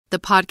The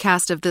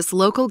podcast of this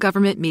local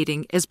government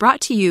meeting is brought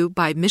to you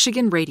by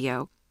Michigan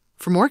Radio.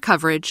 For more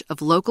coverage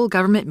of local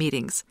government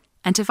meetings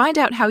and to find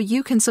out how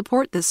you can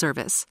support this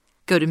service,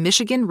 go to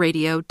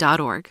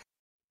michiganradio.org.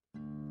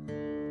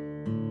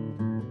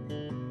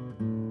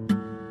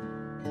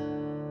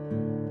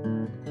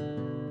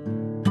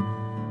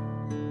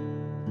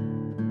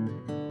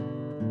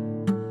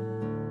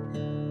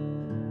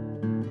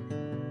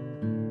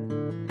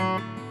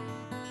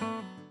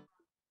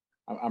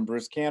 I'm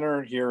Bruce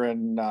Canner here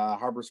in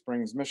Harbor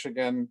Springs,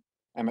 Michigan,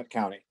 Emmett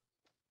County.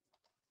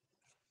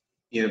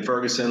 Ian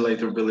Ferguson,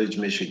 Lathrop Village,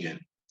 Michigan,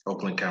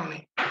 Oakland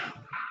County.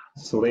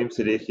 Salim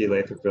Siddiqui,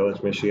 Lathrop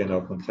Village, Michigan,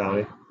 Oakland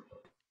County.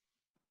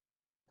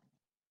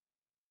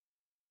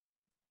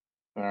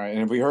 All right, and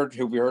have we heard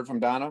from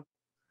Donna?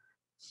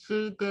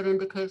 She did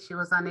indicate she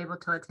was unable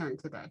to attend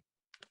today.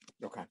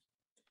 Okay.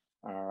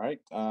 All right.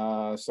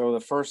 So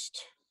the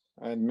first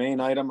and main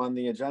item on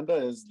the agenda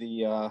is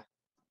the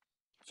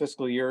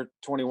fiscal year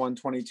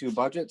 21-22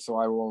 budget. So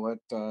I will let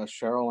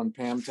Cheryl and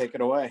Pam take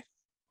it away.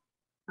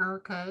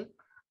 Okay.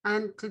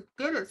 And to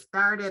get it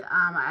started,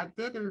 I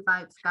did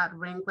invite Scott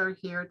Ringler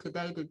here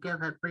today to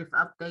give a brief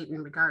update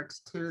in regards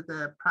to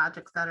the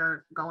projects that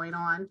are going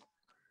on.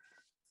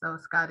 So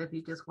Scott, if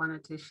you just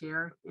wanted to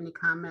share any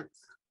comments.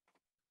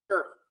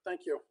 Sure,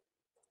 thank you.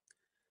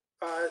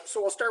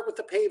 So we'll start with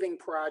the paving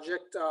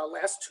project.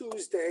 Last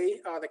Tuesday,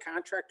 the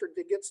contractor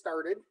did get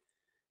started.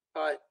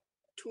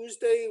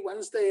 Tuesday,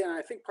 Wednesday, and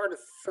I think part of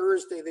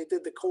Thursday, they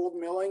did the cold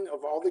milling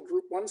of all the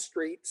Group 1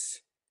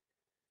 streets.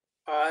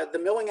 The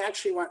milling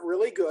actually went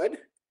really good.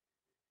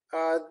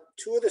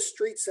 Two of the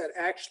streets that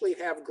actually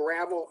have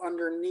gravel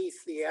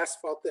underneath the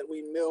asphalt that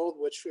we milled,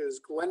 which was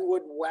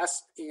Glenwood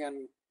West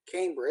and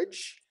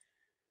Cambridge.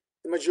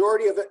 The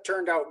majority of it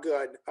turned out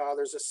good.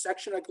 There's a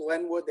section of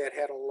Glenwood that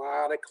had a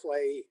lot of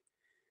clay,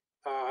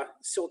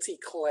 silty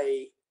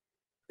clay,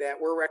 that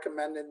we're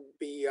recommending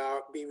be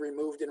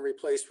removed and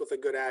replaced with a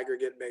good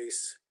aggregate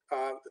base.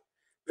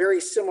 Very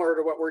similar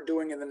to what we're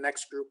doing in the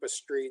next group of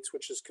streets,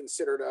 which is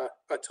considered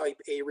a type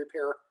A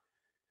repair.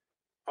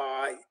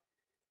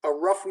 A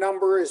rough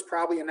number is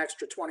probably an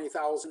extra $20,000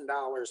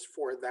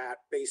 for that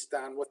based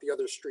on what the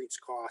other streets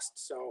cost.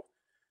 So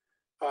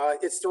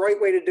it's the right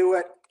way to do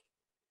it.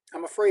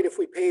 I'm afraid if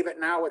we pave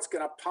it now, it's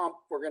going to pump.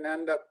 We're going to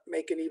end up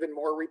making even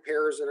more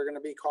repairs that are going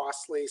to be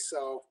costly.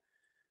 So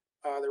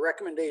the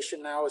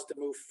recommendation now is to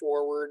move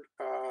forward,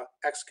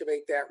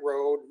 excavate that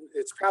road.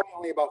 It's probably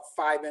only about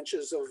 5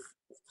 inches of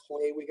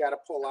clay we got to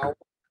pull out,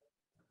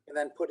 and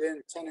then put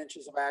in 10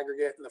 inches of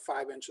aggregate and the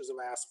 5 inches of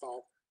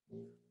asphalt.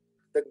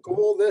 The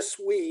goal this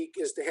week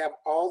is to have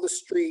all the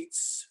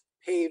streets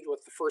paved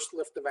with the first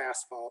lift of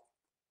asphalt.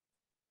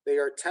 They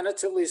are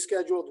tentatively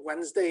scheduled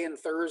Wednesday and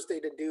Thursday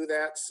to do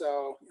that.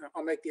 So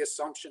I'll make the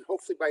assumption,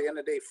 hopefully by the end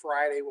of the day,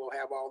 Friday, we'll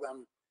have all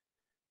them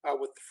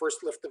with the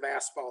first lift of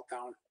asphalt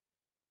down.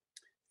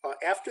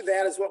 After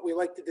that is what we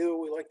like to do.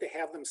 We like to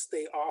have them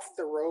stay off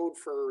the road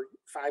for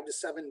 5 to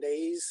 7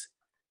 days.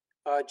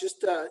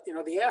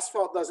 The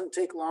asphalt doesn't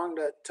take long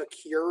to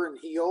cure and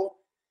heal,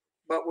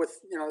 but with,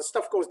 the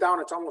stuff goes down,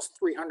 it's almost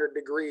 300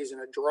 degrees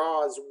and it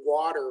draws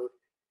water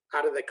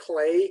out of the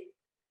clay,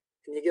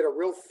 and you get a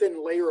real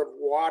thin layer of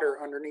water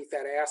underneath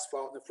that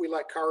asphalt. And if we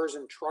let cars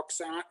and trucks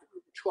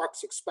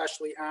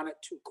especially on it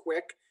too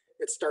quick,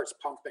 it starts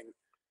pumping.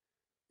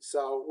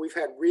 So we've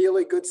had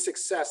really good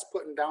success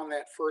putting down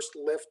that first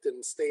lift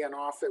and staying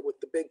off it with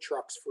the big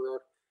trucks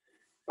for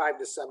 5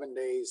 to 7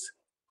 days.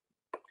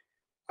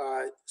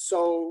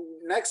 So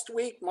next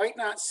week might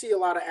not see a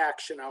lot of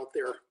action out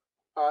there.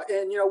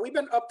 And we've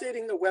been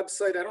updating the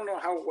website. I don't know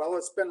how well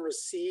it's been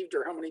received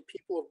or how many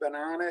people have been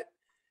on it.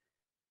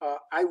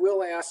 I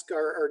will ask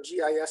our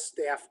GIS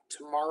staff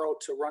tomorrow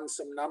to run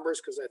some numbers,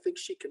 because I think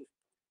she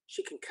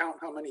can count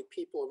how many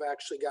people have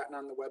actually gotten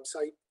on the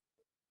website.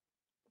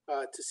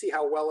 To see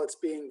how well it's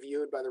being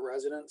viewed by the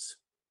residents.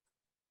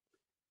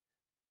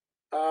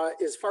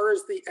 As far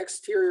as the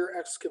exterior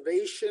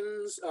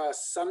excavations,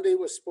 Sunday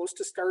was supposed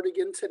to start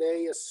again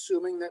today,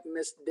 assuming that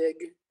Miss Dig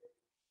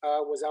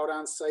was out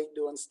on site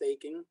doing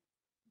staking.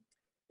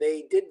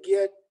 They did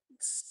get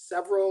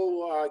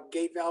several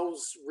gate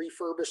valves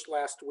refurbished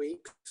last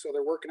week, so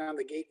they're working on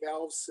the gate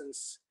valves,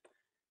 since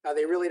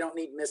they really don't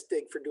need Miss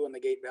Dig for doing the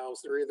gate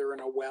valves. They're either in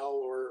a well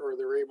or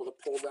they're able to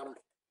pull them.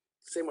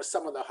 Same with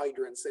some of the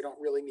hydrants. They don't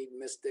really need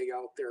Miss Dig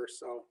out there.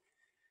 So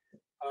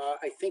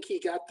I think he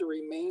got the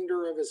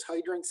remainder of his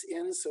hydrants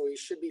in, so he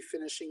should be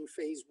finishing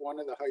phase 1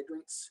 of the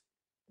hydrants.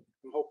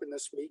 I'm hoping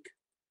this week.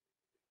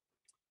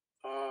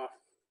 I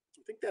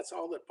think that's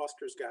all that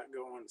Buster's got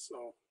going.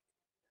 So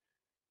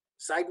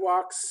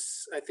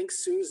sidewalks, I think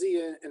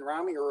Susie and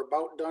Rami are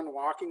about done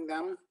walking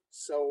them.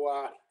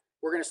 So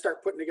we're going to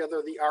start putting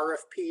together the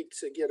RFP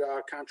to get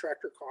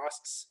contractor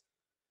costs.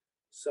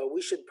 So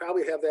we should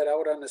probably have that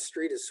out on the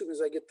street as soon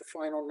as I get the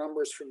final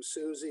numbers from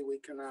Susie. We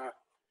can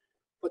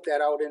put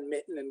that out in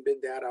Mitten and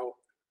bid that out.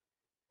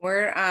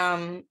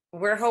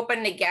 We're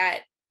hoping to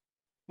get.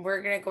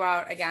 We're gonna go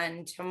out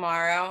again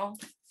tomorrow.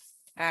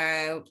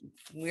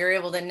 We were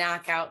able to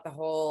knock out the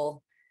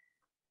whole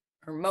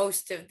or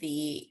most of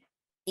the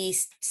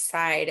east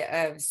side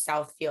of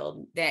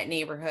Southfield, that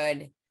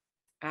neighborhood,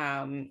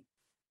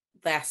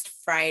 last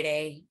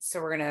Friday.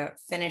 So we're gonna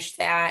finish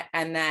that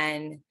and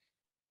then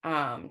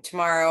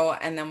tomorrow,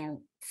 and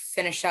then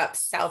finish up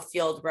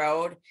Southfield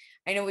Road.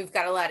 I know we've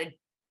got a lot of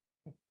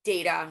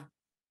data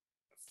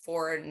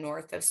for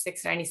north of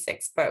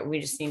 696, but we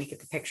just need to get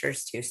the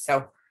pictures too.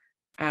 So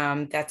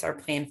that's our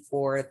plan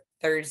for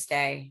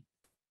Thursday,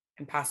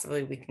 and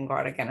possibly we can go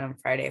out again on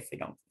Friday if we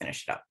don't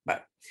finish it up,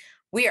 but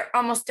we are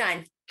almost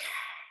done.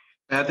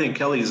 I think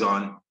Kelly's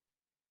on.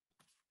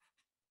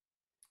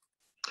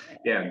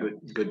 Yeah,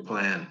 good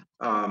plan.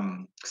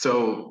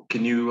 So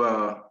can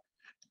you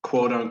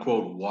quote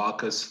unquote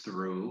walk us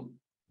through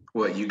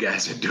what you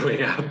guys are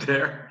doing out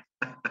there?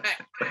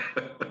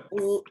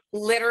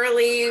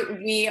 Literally,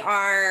 we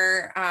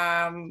are,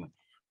 I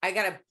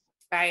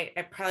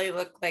probably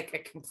look like a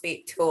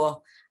complete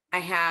tool. I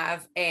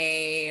have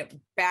a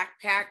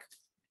backpack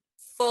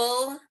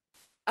full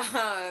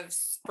of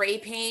spray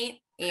paint,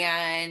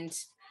 and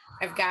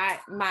I've got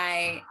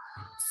my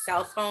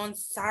cell phone.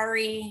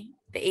 Sorry,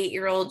 the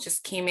 8-year-old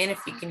just came in, if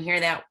you can hear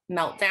that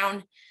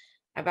meltdown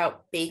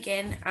about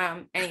bacon.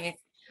 Anyway,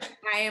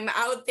 I am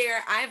out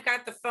there. I've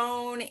got the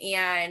phone,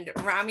 and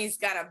Rami's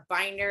got a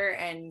binder,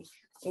 and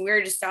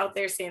we're just out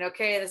there saying,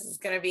 okay, this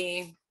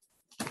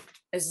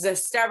is a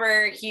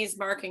stubber. He's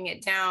marking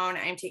it down.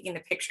 I'm taking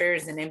the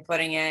pictures and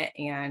inputting it.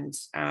 And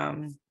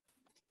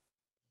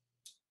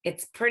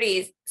it's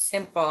pretty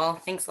simple.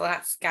 Thanks a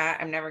lot, Scott.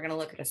 I'm never going to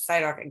look at a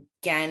sidewalk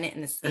again in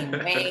the same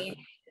way.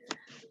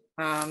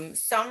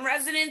 Some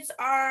residents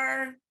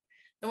are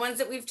the ones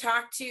that we've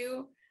talked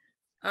to.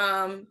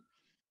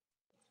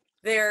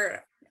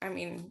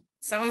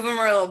 Some of them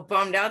are a little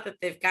bummed out that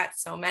they've got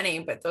so many,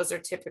 but those are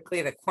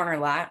typically the corner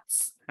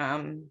lots.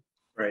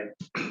 Right.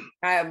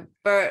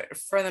 But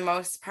for the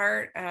most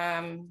part,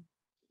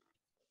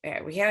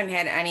 we haven't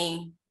had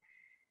any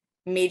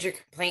major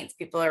complaints.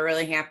 People are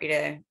really happy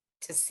to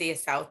see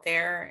us out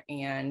there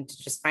and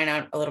just find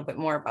out a little bit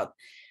more about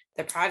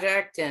the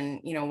project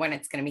and, when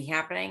it's going to be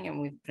happening.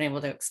 And we've been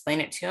able to explain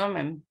it to them.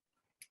 And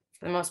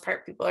for the most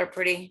part, people are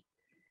pretty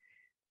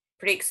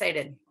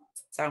excited.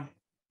 So.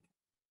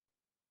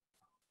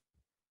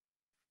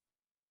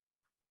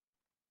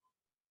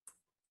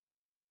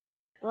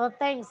 Well,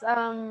 thanks.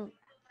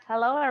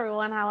 Hello,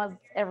 everyone. How is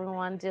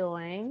everyone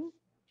doing?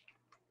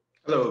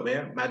 Hello,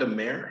 Madam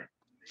Mayor.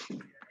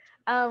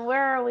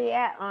 Where are we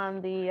at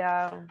on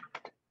the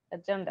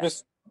agenda?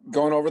 Just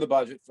going over the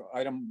budget,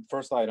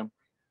 first item.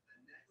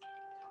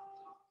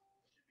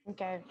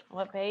 Okay,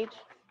 what page?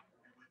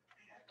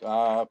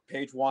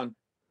 Page 1.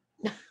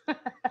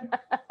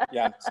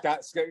 Yeah,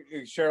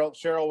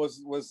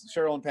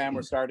 Cheryl and Pam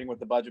were starting with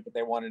the budget, but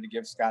they wanted to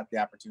give Scott the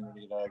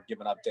opportunity to give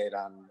an update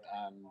on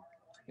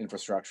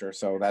infrastructure.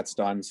 So that's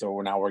done. So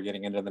now we're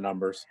getting into the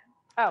numbers.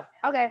 Oh,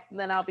 okay.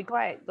 Then I'll be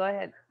quiet. Go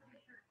ahead.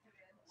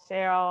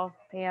 Cheryl,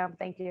 Pam,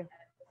 thank you.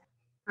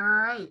 All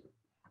right.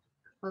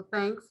 Well,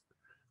 thanks.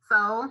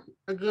 So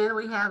again,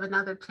 we have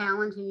another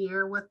challenging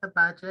year with the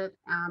budget.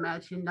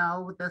 As you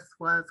know, this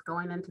was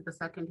going into the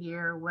second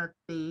year with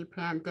the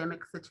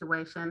pandemic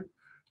situation.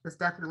 This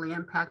definitely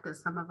impacted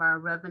some of our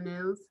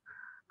revenues.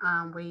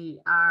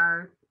 We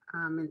are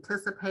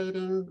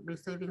anticipating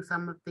receiving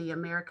some of the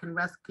American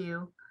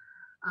Rescue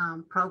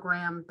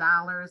program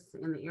dollars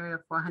in the area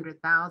of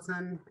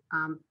 400,000,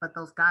 but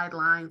those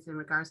guidelines in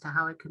regards to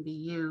how it can be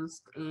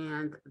used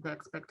and the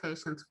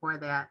expectations for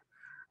that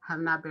have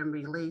not been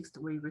released.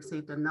 We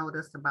received a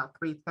notice about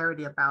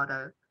 3:30 about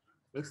a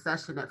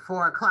session at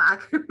 4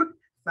 o'clock.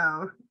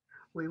 So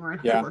we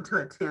weren't able to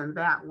attend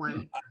that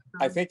one.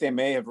 I think they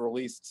may have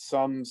released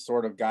some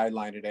sort of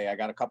guideline today. I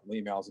got a couple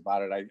emails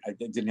about it. I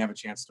didn't have a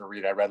chance to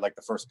read. I read like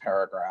the first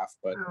paragraph,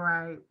 but all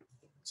right.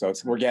 So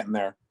we're getting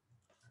there.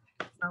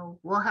 So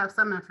we'll have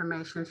some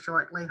information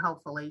shortly,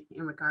 hopefully,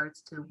 in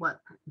regards to what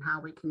and how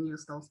we can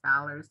use those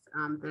dollars.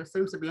 There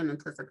seems to be an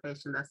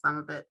anticipation that some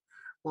of it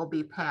will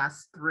be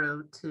passed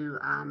through to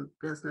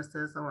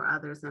businesses or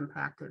others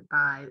impacted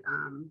by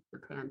the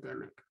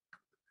pandemic.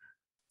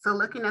 So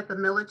looking at the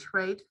millage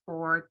rate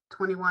for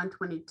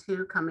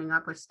 21-22 coming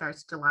up, which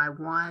starts July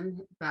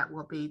 1, that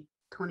will be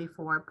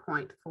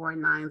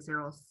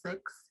 24.4906.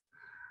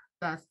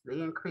 That's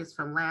the increase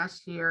from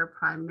last year,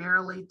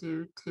 primarily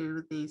due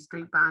to the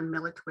street bond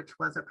millage, which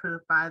was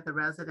approved by the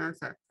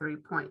residents at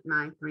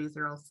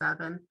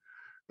 3.9307.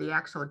 The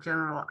actual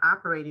general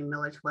operating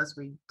millage was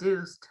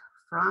reduced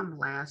from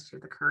last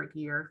year, the current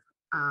year,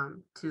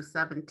 to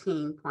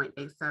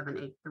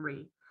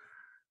 17.8783.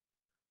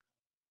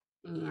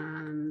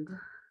 And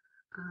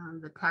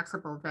the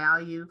taxable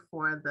value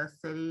for the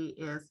city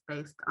is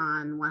based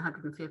on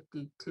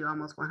 150 to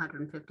almost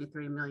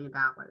 $153 million.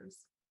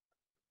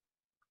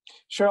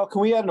 Cheryl,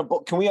 can we add a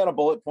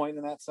bullet point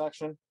in that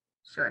section?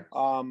 Sure.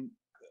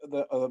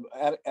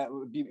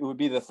 It would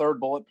be the third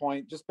bullet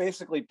point. Just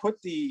basically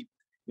put the,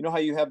 how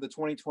you have the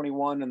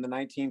 2021 and the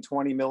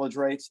 1920 millage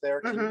rates there.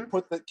 Can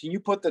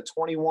you put the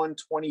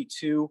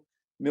 21-22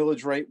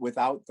 millage rate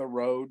without the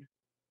road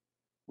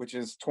which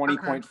is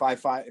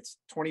 20.55, it's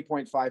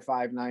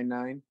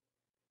 20.5599.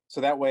 So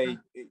that way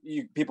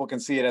people can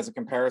see it as a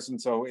comparison.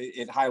 So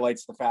it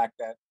highlights the fact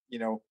that, you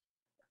know,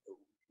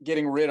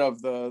 getting rid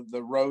of the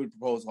road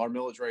proposal, our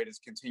millage rate is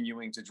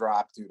continuing to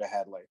drop due to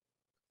Hadley.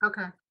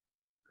 Okay.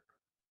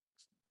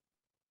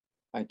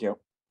 Thank you.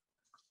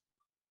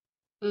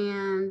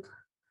 And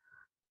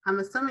I'm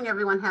assuming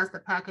everyone has the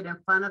packet in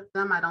front of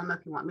them. I don't know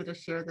if you want me to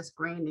share the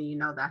screen, and you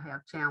know that I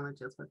have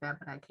challenges with that,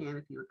 but I can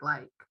if you would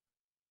like.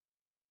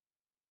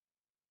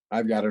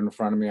 I've got it in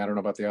front of me. I don't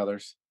know about the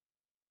others.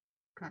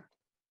 Okay.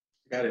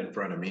 Got it in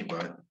front of me,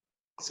 but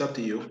it's up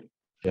to you.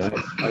 Yeah,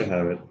 I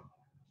have it. All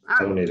I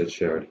don't right. need it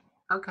shared.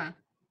 Okay.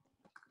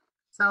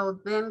 So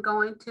then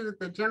going to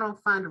the general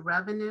fund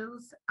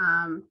revenues,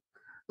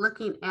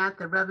 looking at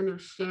the revenue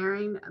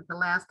sharing, the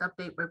last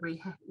update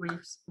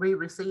we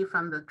received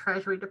from the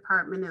Treasury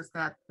Department is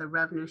that the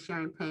revenue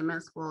sharing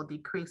payments will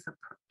decrease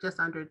just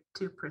under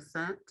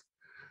 2%.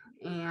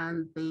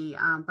 And the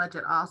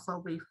budget also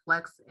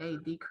reflects a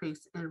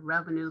decrease in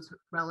revenues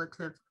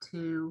relative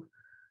to,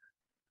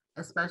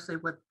 especially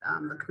with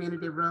the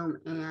community room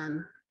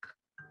and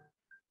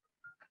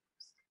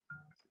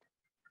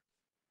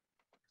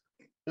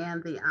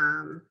the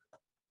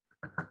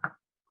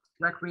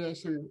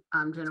recreation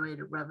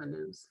generated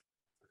revenues.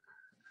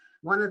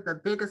 One of the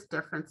biggest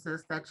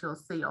differences that you'll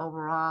see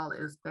overall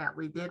is that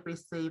we did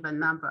receive a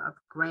number of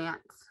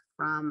grants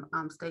from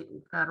state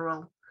and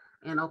federal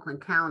and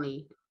Oakland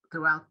County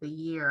throughout the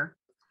year.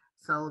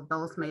 So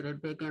those made a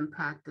big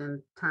impact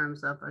in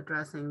terms of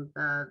addressing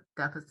the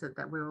deficit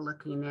that we were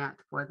looking at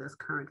for this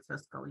current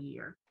fiscal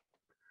year,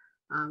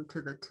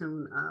 to the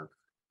tune of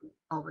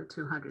over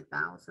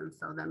 200,000.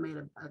 So that made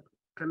a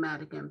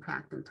dramatic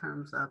impact in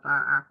terms of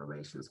our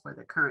operations for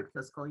the current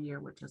fiscal year,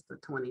 which is the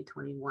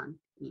 2021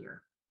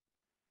 year.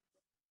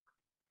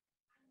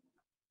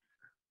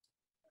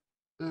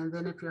 And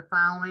then if you're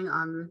following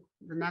on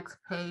the next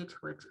page,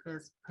 which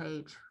is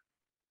page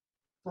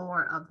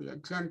 4 of the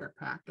agenda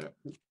packet,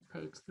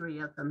 page 3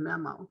 of the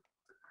memo,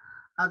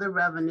 other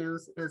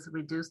revenues is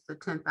reduced to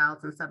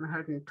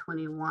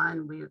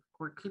 10,721.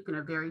 We're keeping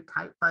a very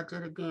tight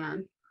budget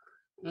again.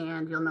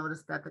 And you'll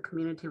notice that the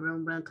community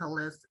room rental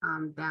is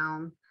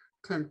down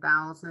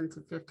 10,000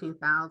 to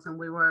 15,000.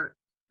 We were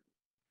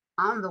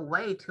on the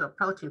way to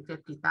approaching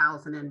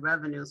 50,000 in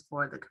revenues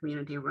for the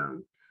community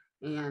room.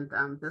 And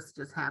this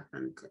just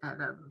happened at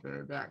a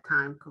very bad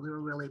time because we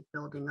were really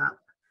building up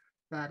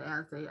that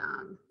as a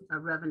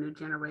revenue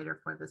generator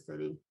for the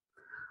city.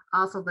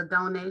 Also, the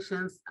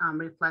donations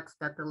reflects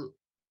that the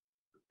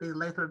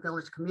Lathrop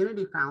Village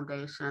Community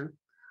Foundation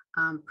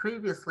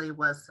previously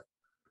was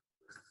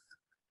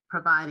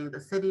providing the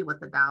city with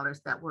the dollars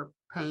that we're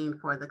paying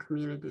for the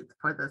community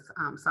for the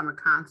summer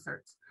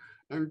concerts.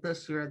 And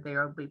this year they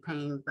will be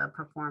paying the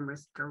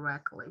performers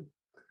directly.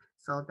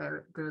 So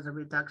there's a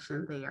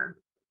reduction there.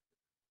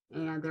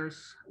 And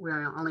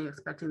we're only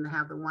expecting to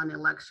have the one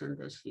election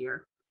this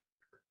year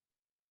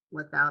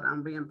without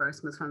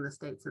reimbursements from the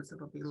state since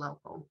it'll be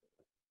local.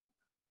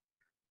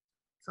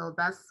 So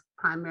that's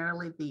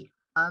primarily the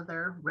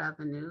other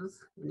revenues.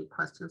 Any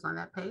questions on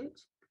that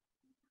page?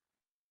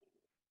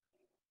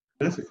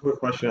 That's a quick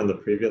question on the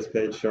previous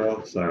page,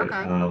 Cheryl. Sorry.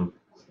 Okay.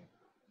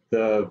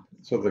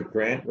 So the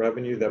grant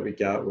revenue that we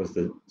got was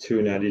the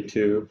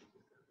 292,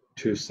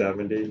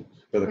 270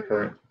 for the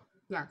current.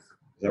 Yes.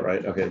 Is that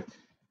right? Okay.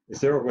 Is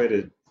there a way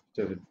to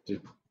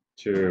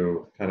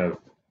kind of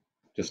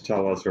just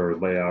tell us or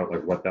lay out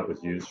like what that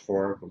was used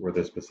for? Were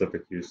there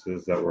specific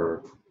uses that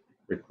were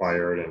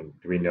required, and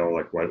do we know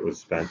like what it was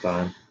spent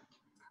on?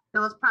 It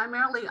was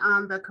primarily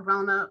on the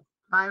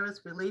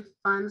coronavirus relief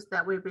funds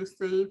that we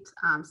received.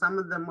 Some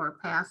of them were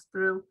passed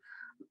through,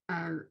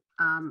 and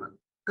a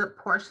good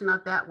portion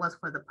of that was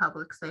for the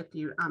public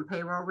safety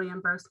payroll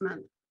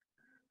reimbursement,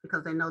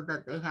 because they know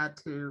that they had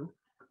to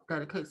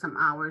dedicate some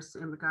hours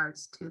in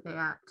regards to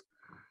that.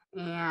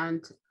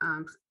 And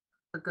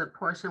a good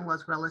portion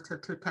was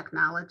relative to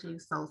technology.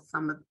 So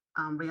some of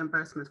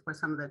reimbursements for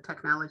some of the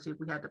technology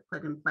we had to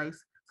put in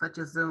place, such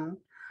as Zoom,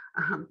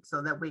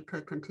 so that we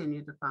could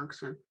continue to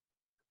function.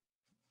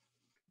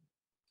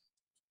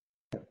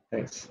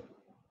 Thanks.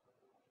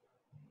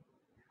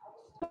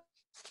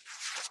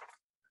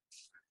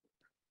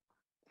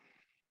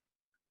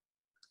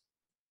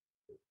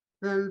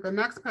 Then the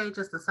next page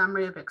is the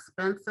summary of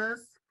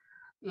expenses.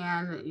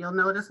 And you'll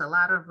notice a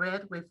lot of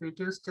red. We've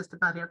reduced just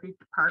about every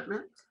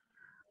department,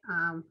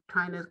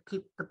 trying to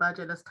keep the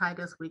budget as tight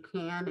as we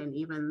can. And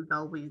even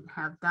though we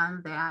have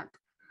done that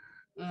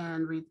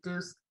and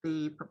reduced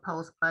the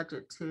proposed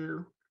budget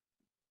to,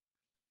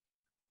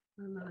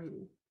 where am I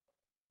reading?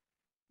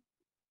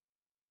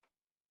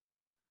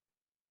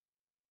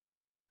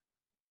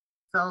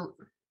 So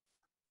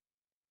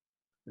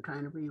I'm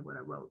trying to read what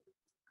I wrote.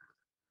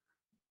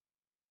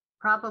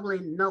 Probably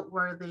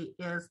noteworthy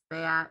is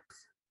that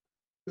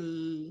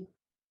the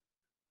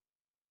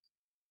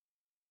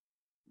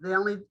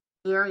only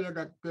area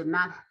that did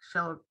not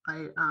show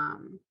a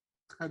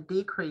a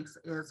decrease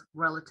is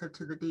relative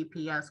to the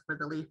DPS for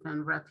the leaf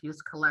and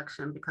refuse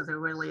collection, because there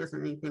really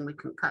isn't anything we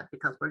can cut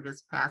because we're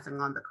just passing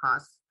on the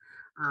costs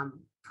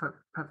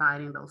for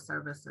providing those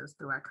services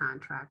through our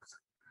contracts.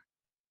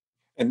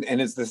 And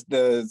is this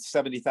the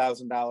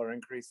 $70,000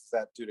 increase, is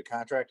that due to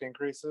contract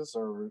increases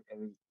or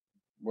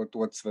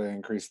what's the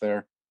increase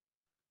there?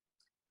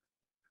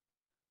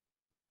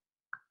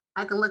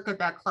 I can look at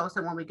that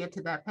closer when we get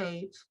to that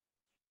page.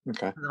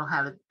 Okay. It'll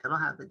have it, it'll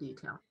have the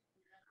detail.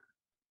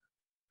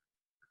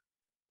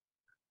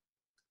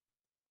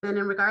 Then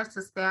in regards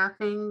to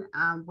staffing,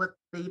 with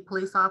the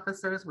police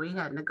officers, we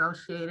had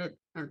negotiated,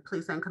 and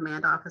police and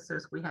command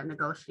officers, we had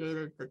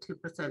negotiated the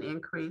 2%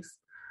 increase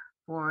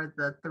for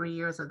the 3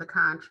 years of the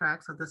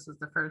contract. So this is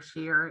the first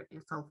year.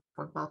 And so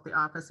for both the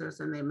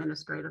officers and the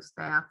administrative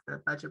staff,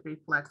 the budget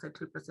reflects a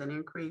 2%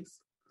 increase.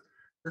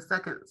 The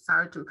second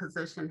sergeant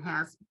position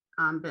has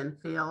been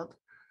filled,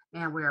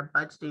 and we are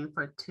budgeting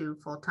for 2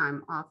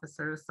 full-time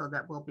officers so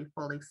that we'll be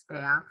fully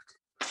staffed.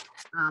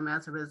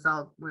 As a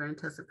result, we're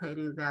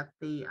anticipating that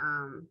the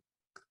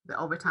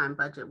overtime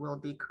budget will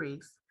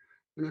decrease.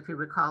 And if you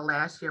recall,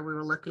 last year we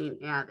were looking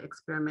at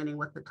experimenting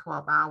with the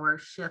 12-hour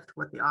shift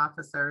with the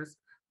officers,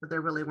 but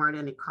there really weren't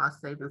any cost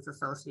savings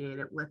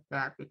associated with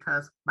that,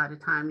 because by the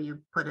time you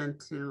put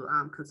into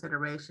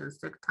consideration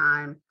sick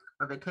time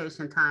or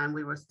vacation time,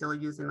 we were still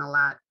using a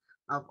lot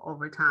of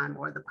overtime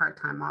or the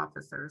part-time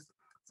officers.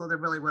 So there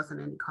really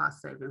wasn't any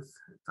cost savings.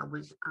 So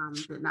we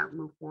did not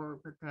move forward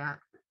with that.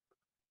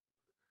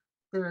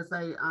 There is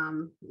a,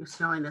 you're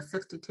showing a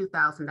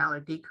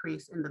 $62,000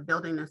 decrease in the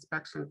building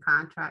inspection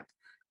contract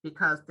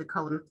because the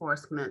code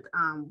enforcement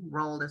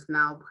role is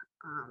now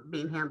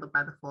being handled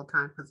by the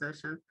full-time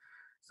position.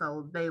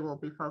 So they will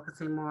be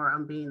focusing more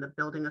on being the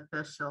building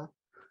official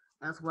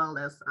as well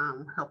as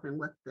helping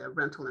with the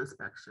rental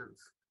inspections.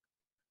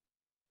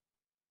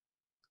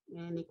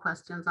 Any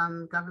questions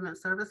on government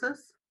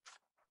services?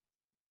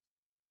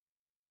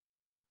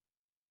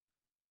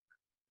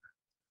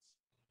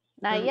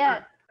 Not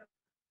yet.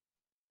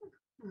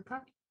 Okay.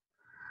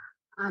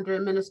 Under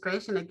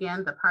administration,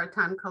 again, the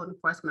part-time code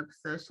enforcement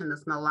position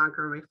is no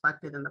longer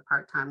reflected in the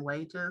part-time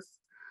wages.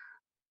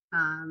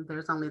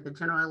 There's only the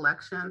general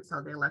election,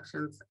 so the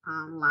elections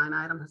line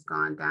item has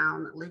gone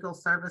down. Legal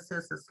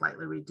services is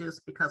slightly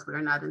reduced because we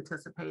are not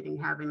anticipating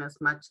having as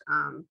much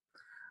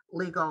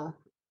legal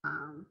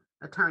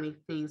attorney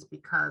fees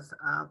because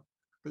of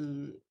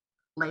the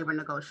labor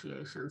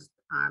negotiations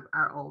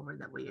are over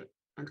that we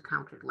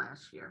encountered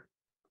last year.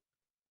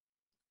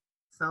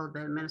 So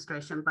the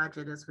administration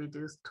budget is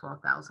reduced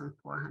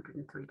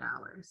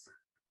 $12,403.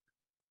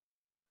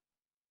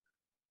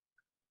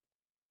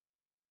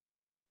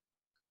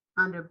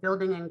 Under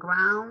building and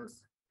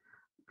grounds,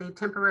 the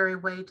temporary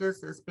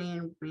wages is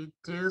being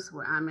reduced,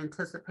 where I'm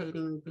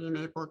anticipating being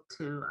able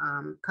to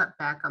cut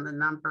back on the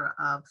number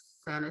of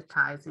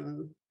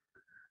sanitizing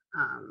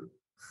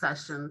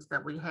sessions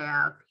that we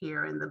have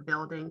here in the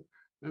building,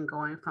 and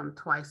going from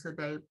twice a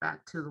day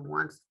back to the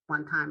one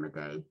time a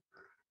day.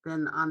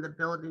 Then on the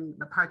building,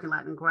 the parking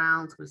lot and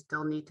grounds, we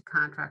still need to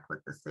contract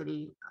with the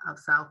city of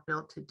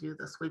Southfield to do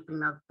the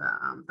sweeping of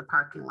the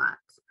parking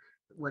lots,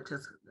 which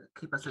is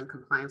keep us in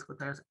compliance with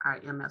our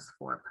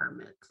MS4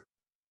 permit.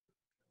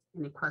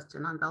 Any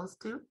question on those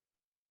two?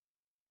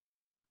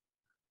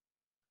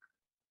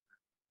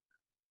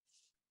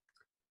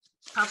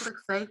 Public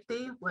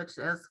safety, which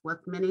is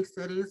with many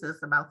cities,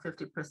 is about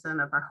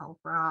 50% of our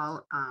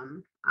overall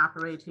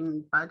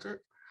operating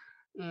budget,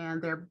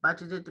 and they're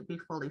budgeted to be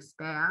fully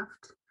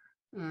staffed.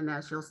 And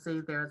as you'll see,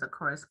 there's a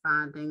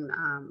corresponding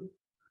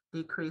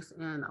decrease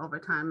in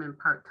overtime and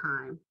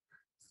part-time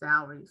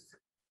salaries.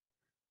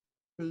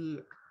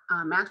 The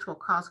actual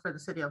cost for the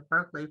city of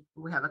Berkeley,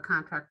 we have a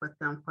contract with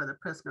them for the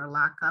prisoner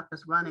lockup,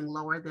 is running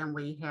lower than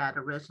we had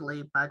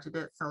originally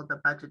budgeted. So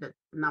the budgeted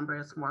number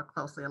is more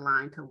closely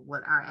aligned to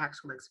what our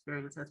actual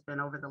experience has been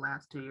over the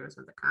last 2 years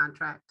of the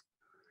contract.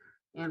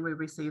 And we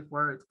received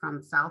word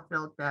from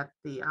Southfield that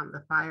the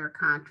fire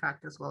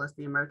contract, as well as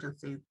the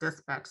emergency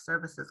dispatch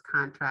services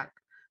contract,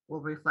 will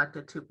reflect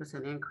a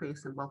 2%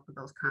 increase, and both of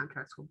those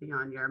contracts will be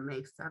on your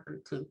May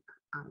 17th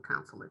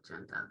council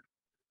agenda.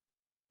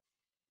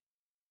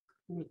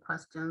 Any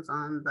questions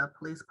on the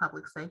police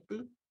public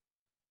safety?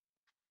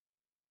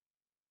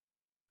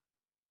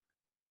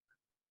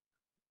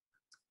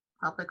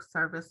 Public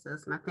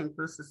services, and I think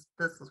Bruce,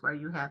 this is where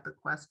you had the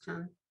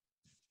question.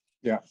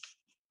 Yeah.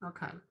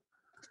 Okay.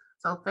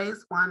 So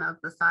phase 1 of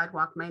the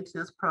sidewalk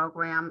maintenance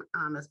program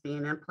is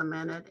being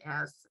implemented,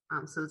 as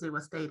Susie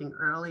was stating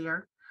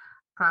earlier.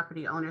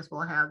 Property owners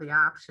will have the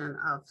option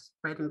of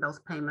spreading those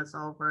payments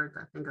over,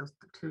 I think it was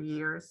 2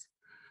 years.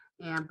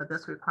 But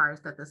this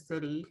requires that the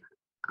city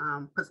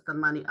puts the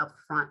money up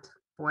front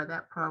for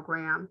that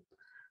program.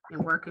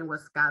 And working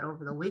with Scott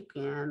over the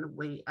weekend,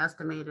 we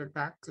estimated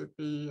that to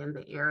be in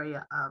the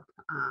area of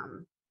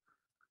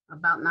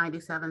about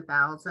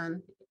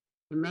 $97,000.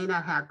 We may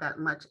not have that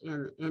much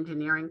in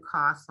engineering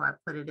costs, so I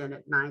put it in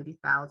at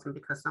 $90,000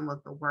 because some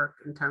of the work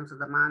in terms of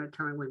the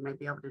monitoring, we may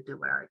be able to do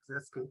with our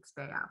existing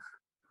staff.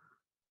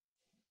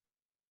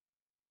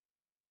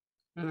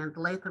 And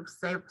Latham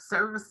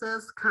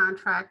Services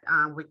contract,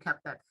 we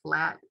kept that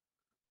flat.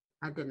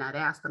 I did not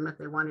ask them if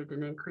they wanted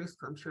an increase,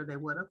 so I'm sure they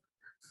would have.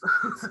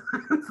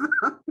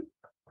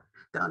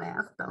 So, don't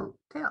ask, don't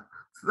tell.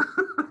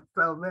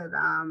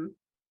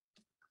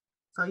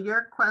 So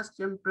your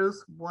question,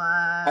 Bruce,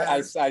 was.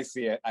 I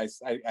see it. I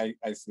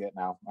see it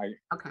now.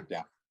 Okay.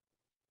 Yeah.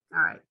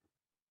 All right.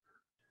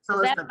 So Is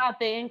it's that the, about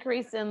the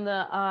increase in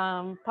the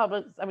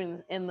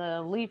in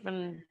the leaf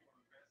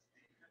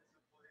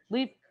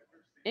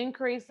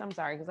increase? I'm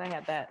sorry, because I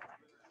had that.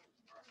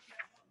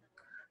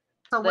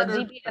 so The what is,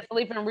 DPS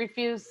leaf and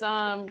refuse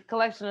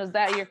collection, is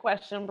that your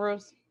question,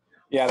 Bruce?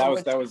 Yeah, Or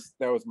that which-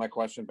 was my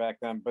question back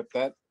then, but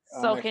that.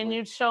 So can actually-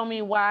 you show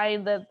me why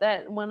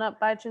that went up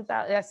by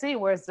 2,000? I see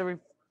where's the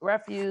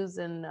refuse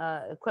and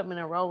equipment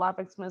and roll-off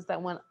expense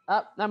that went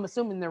up. I'm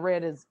assuming the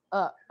red is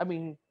up. I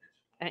mean,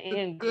 an it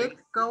increase. did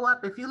go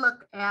up. If you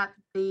look at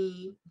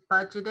the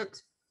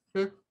budgeted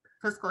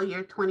fiscal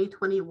year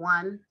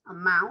 2021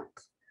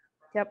 amount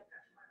Yep.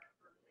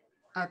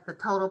 at the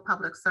total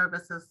public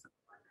services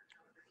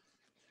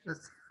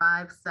is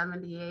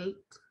 578.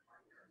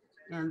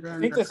 And then I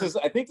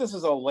think this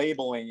is a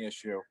labeling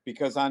issue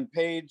because on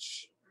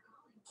page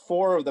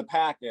 4 of the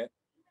packet,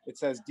 it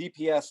says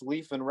DPS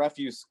leaf and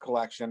refuse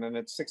collection, and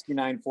it's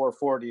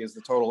 69,440 is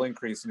the total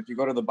increase. And if you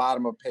go to the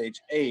bottom of page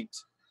 8,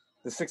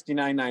 the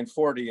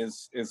 69,940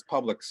 is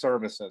public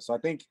services. So I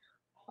think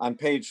on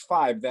page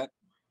 5, that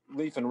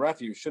leaf and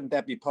refuse, shouldn't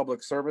that be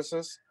public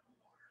services?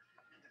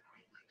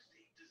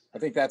 I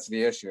think that's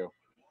the issue.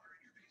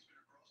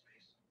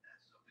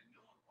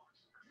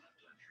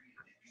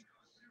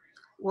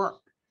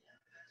 Well,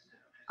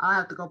 I'll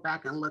have to go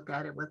back and look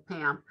at it with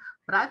Pam,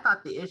 but I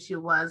thought the issue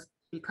was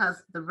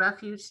because the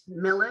refuge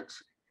millage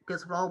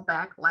gets rolled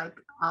back like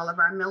all of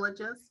our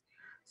millages.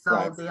 So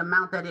Right. the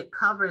amount that it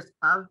covers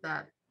of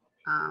that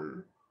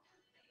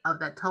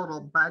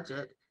total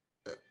budget,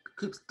 it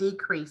keeps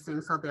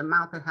decreasing. So the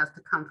amount that has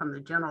to come from the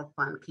general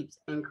fund keeps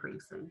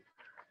increasing.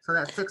 So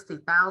that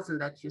 60,000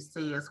 that you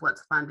see is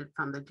what's funded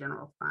from the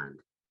general fund.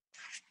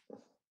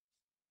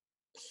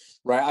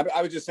 Right.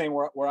 I was just saying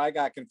where I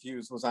got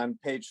confused was on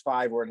page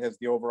 5 where it has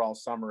the overall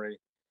summary.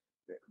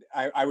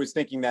 I was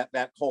thinking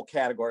that whole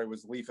category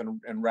was leaf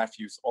and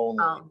refuse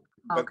only, Oh,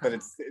 but okay.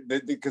 it's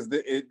because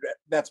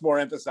that's more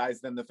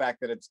emphasized than the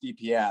fact that it's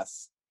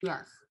DPS.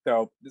 Yes.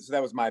 So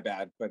that was my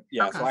bad, but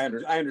yeah, so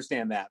Okay. I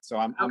understand that. So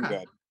I'm Okay.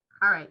 good.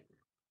 All right.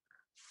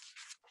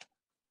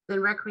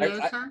 Then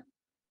recreation.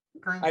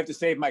 Go I ahead. have to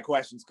save my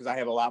questions because I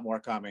have a lot more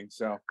coming.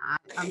 So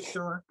I'm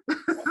sure.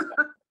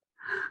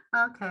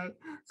 Okay,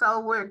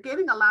 so we're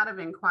getting a lot of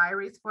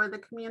inquiries for the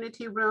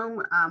community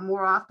room.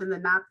 More often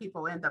than not,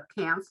 people end up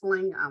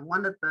canceling.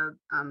 One of the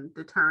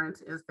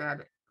deterrents is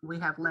that we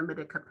have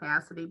limited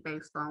capacity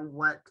based on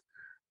what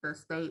the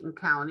state and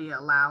county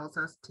allows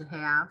us to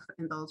have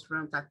in those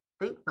rooms. I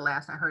think the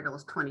last I heard it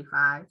was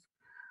 25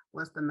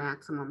 was the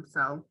maximum.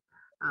 So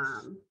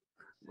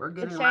we're It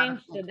getting a lot of,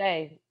 changed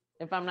today,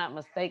 if I'm not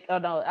mistaken. Oh,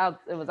 no,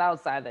 it was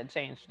outside that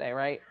changed today,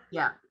 right?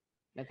 yeah.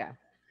 Okay.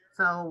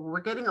 So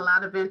we're getting a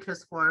lot of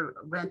interest for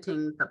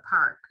renting the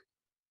park.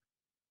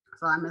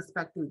 So I'm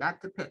expecting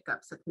that to pick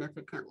up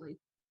significantly.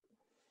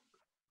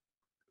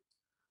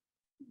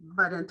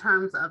 But in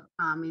terms of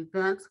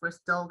events, we're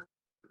still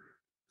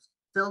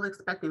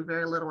expecting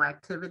very little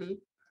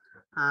activity.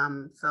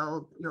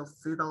 So you'll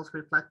see those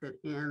reflected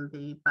in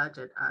the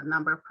budget. A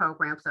number of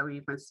programs that we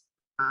even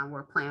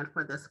were planned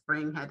for this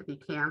spring had to be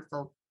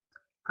canceled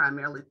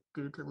primarily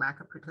due to lack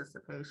of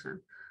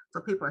participation. So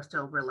people are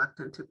still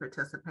reluctant to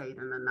participate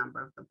in a number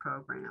of the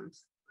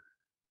programs.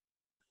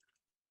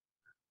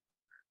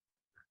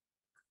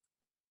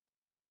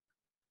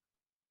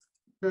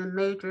 Then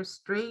Major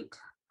Street,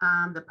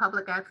 the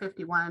Public Act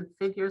 51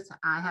 figures,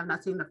 I have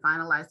not seen the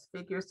finalized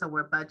figures, so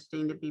we're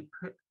budgeting to be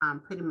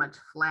pretty much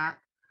flat.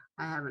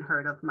 I haven't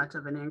heard of much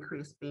of an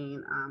increase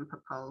being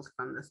proposed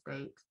from the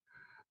state.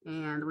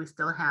 And we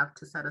still have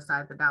to set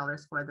aside the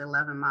dollars for the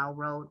 11 Mile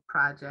Road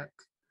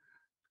project.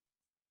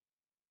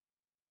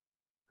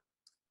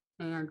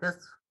 And this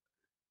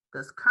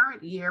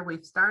current year,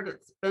 we've started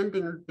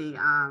spending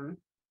the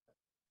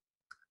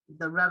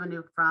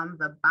revenue from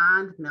the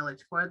bond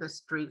millage for the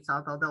streets,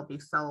 although they'll be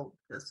sold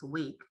this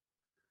week.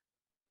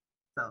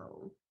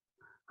 So,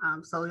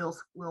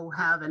 we'll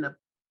have an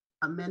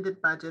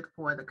amended budget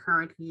for the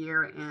current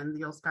year, and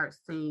you'll start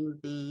seeing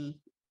the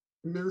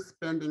new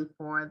spending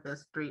for the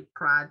street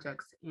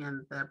projects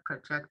in the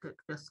projected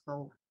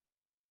fiscal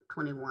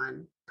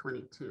 21-22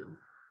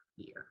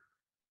 year.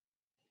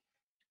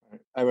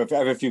 I have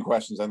a few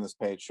questions on this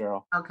page,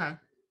 Cheryl. Okay.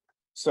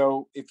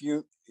 So if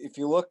you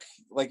look,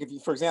 like if you,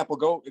 for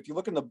example, if you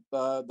look in the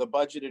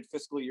budgeted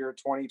fiscal year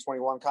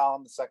 2021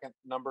 column, the second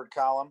numbered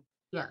column,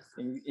 Yes.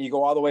 and you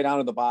go all the way down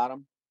to the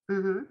bottom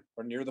Mm-hmm.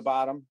 or near the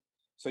bottom.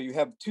 So you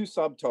have two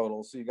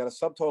subtotals. So you got a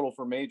subtotal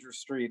for major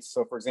streets.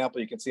 So for example,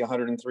 you can see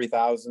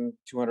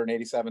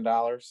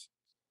 $103,287.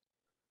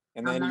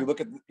 And then you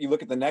look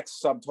at the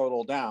next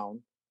subtotal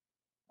down,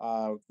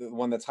 the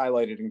one that's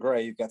highlighted in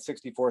gray, you've got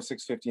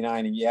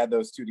 64,659, and you add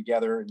those two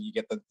together and you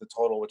get the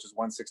total, which is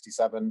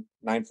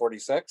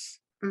 167,946.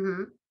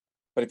 Mm-hmm.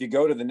 But if you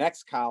go to the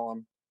next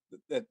column,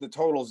 the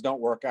totals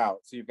don't work out.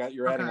 So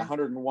you're adding Okay.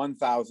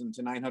 101,000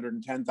 to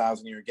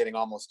 910,000, you're getting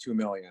almost 2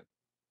 million.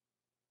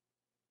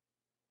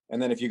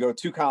 And then if you go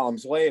 2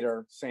 columns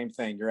later, same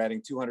thing, you're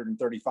adding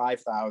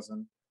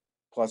 235,000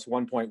 plus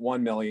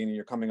 1.1 million, and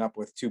you're coming up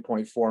with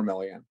 2.4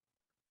 million.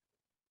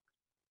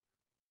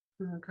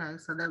 Okay,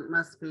 so that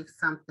must be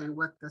something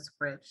with the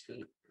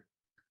spreadsheet.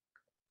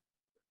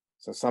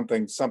 So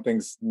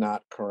something's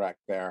not correct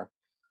there.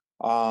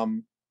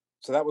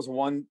 So that was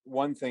one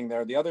thing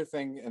there. The other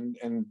thing,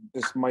 and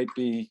this might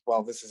be,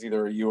 well, this is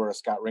either a you or a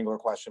Scott Ringler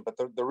question, but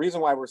the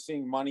reason why we're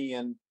seeing money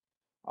in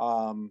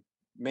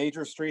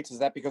major streets, is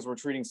that because we're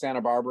treating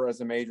Santa Barbara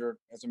as a major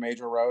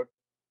road,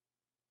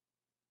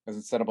 as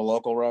instead of a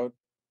local road?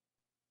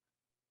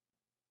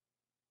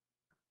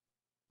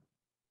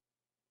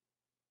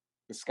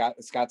 Is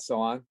Scott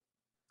still on?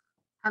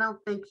 I don't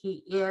think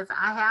he is.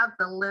 I have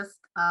the list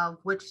of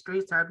which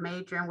streets are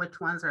major and which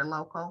ones are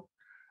local.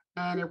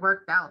 And it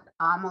worked out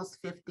almost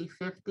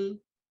 50-50.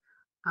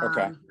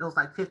 Okay. It was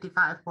like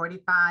 55-45.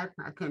 I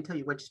can't tell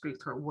you which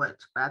streets were which,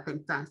 but I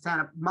think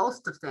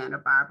most of Santa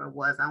Barbara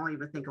was. I don't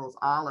even think it was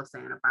all of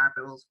Santa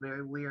Barbara. It was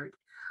very weird.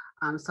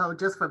 So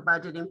just for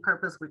budgeting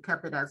purpose, we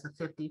kept it as a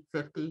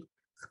 50-50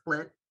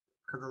 split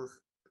because it was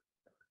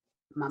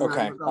my mind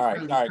Okay, would go all right,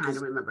 crazy all right, trying to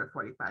 'cause- remember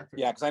 45-50.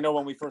 Yeah, because I know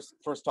when we first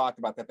talked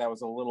about that, that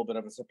was a little bit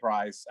of a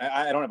surprise.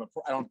 I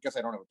don't guess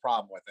I don't have a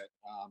problem with it.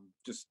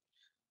 Just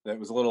that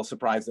was a little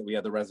surprised that we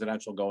had the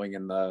residential going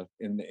in the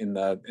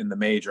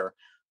major.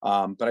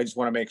 But I just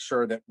want to make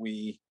sure that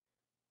we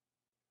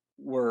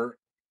were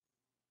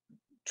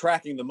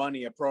tracking the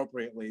money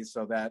appropriately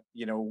so that,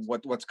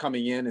 what's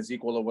coming in is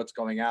equal to what's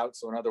going out.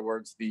 So in other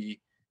words,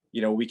 we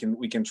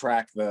can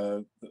track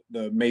the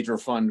major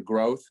fund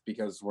growth,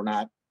 because we're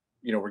not,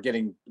 we're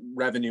getting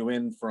revenue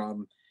in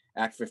from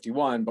Act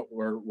 51, but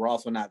we're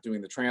also not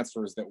doing the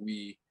transfers that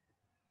we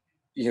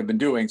have been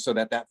doing, so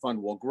that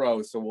fund will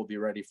grow. So we'll be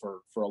ready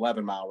for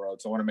 11 Mile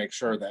Road. So I want to make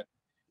sure that,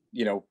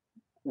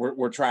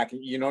 we're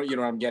tracking, you know what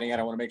I'm getting at.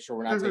 I want to make sure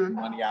we're not taking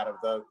money out of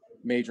the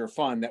major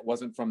fund that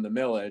wasn't from the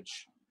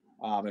millage,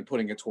 and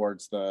putting it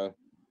towards the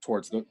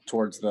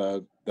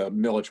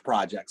millage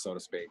project, so to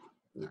speak.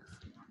 Yes.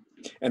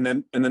 And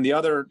then the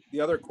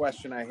other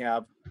question I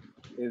have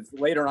is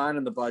later on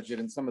in the budget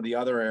and some of the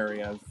other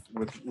areas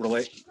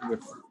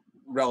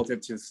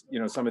relative to,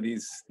 some of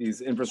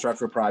these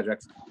infrastructure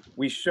projects,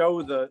 we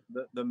show the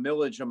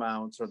millage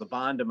amounts or the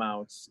bond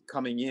amounts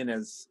coming in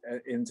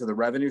into the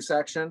revenue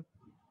section.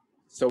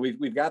 So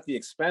we've got the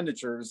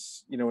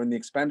expenditures, in the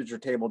expenditure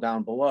table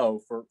down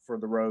below for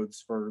the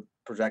roads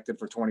projected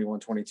for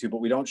 21-22, but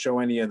we don't show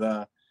any of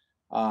the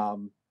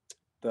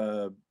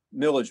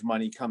millage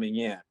money coming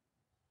in.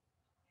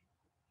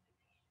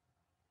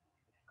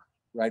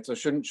 Right. So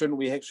shouldn't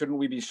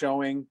we be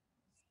showing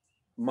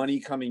money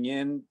coming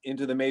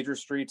into the major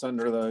streets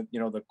under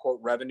the quote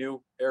revenue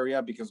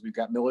area, because we've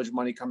got millage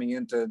money coming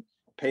in to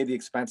pay the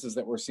expenses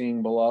that we're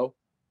seeing below?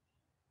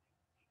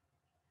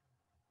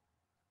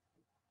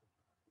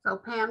 So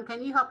Pam,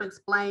 can you help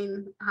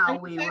explain Are how you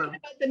we talking were?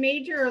 about the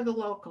major or the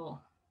local?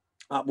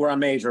 We're on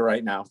major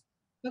right now.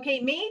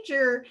 Okay,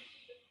 major,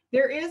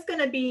 there is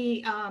going to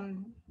be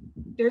bond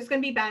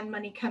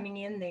money coming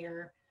in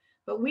there,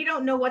 but we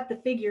don't know what the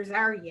figures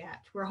are yet.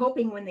 We're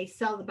hoping when they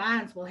sell the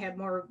bonds, we'll have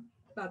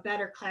a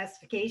better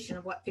classification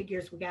of what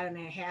figures we got to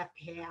have.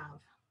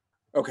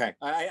 Okay,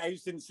 I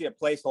just didn't see a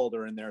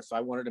placeholder in there, so I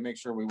wanted to make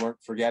sure we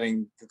weren't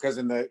forgetting,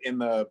 because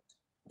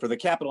for the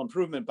capital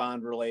improvement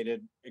bond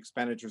related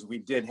expenditures, we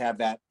did have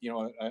that,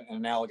 an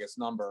analogous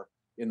number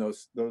in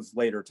those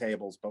later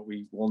tables, but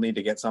we will need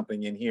to get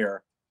something in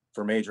here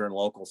for major and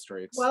local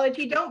streets. Well, if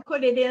you don't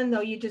put it in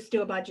though, you just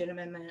do a budget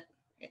amendment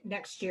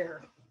next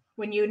year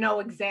when you know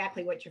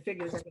exactly what your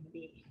figures are going to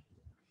be.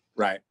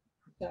 Right.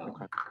 So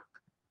Okay.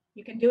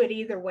 You can do it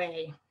either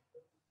way.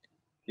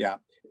 Yeah.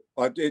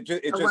 But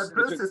What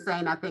Bruce is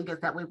saying, I think, is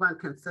that we weren't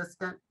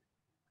consistent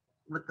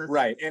with this.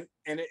 Right.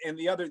 And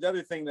the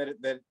other thing that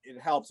it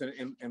helps,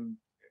 and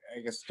I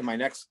guess to my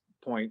next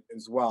point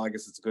as well, I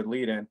guess it's a good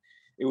lead in.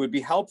 It would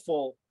be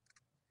helpful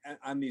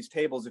on these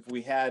tables if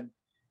we had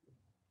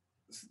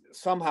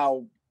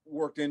somehow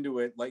worked into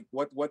it, like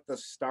what the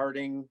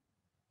starting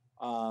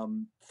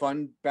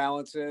fund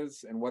balance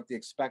is and what the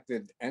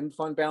expected end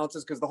fund balance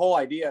is. Because the whole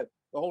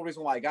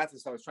reason why I got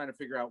this, I was trying to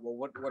figure out, well,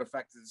 what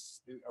effect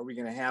are we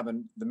going to have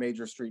in the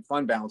major street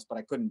fund balance? But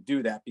I couldn't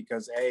do that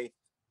because I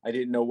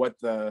didn't know what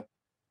the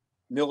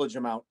millage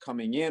amount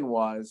coming in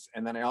was,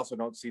 and then I also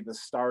don't see the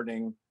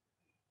starting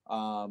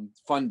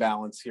fund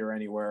balance here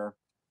anywhere,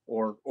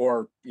 or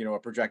a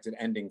projected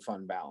ending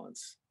fund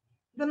balance.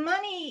 The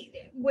money,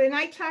 when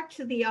I talked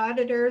to the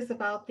auditors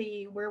about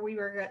where we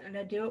were going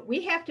to do it,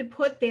 we have to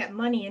put that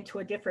money into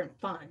a different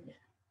fund.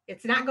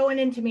 It's not going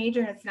into major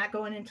and it's not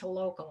going into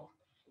local.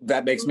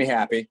 That makes me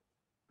happy.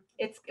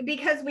 It's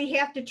because we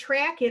have to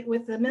track it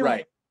with the millage.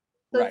 Right.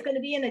 So Right. It's going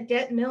to be in a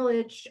debt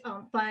millage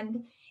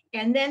fund,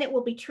 And then it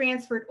will be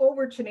transferred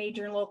over to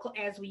major and local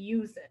as we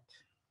use it.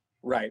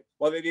 Right.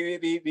 Well, I Or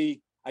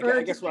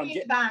guess to what I'm pay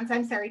getting. the bonds,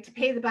 I'm sorry, to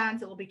pay the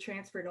bonds, it will be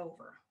transferred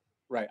over.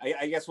 Right.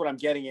 I guess what I'm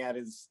getting at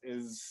is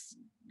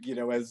you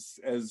know, as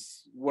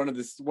one of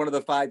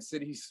the 5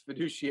 cities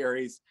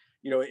fiduciaries,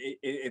 you know,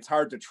 it's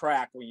hard to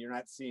track when you're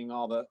not seeing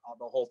all the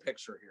whole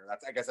picture here.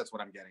 I guess that's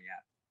what I'm getting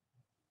at.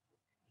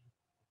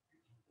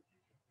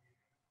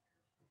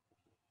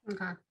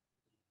 Okay,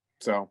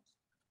 So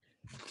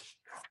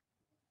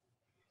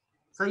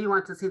so you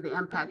want to see the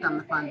impact on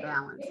the fund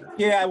balance?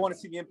 yeah, I want to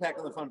see the impact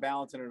on the fund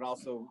balance, and it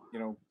also, you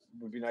know,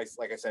 would be nice,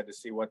 like I said, to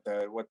see what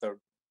the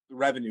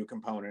revenue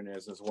component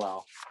is as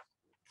well.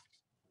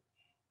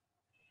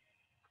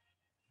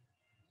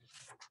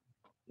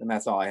 And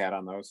that's all I had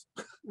on those.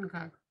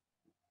 Okay,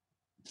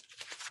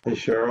 Hey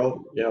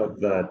Cheryl, you know,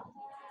 that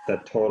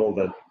total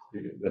that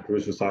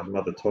Bruce was talking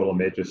about, the total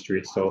major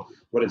streets. So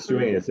what it's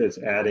doing is it's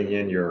adding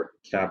in your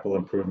capital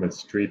improvement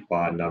street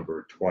bond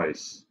number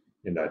twice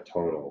in that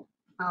total.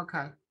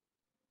 okay,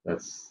 I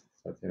think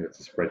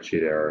it's a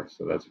spreadsheet error,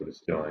 so that's what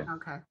it's doing.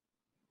 okay.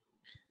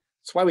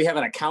 That's why we have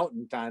an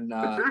accountant on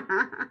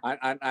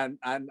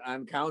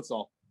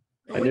council.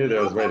 I knew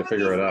there was a way to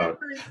figure it out.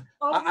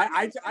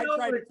 I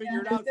tried to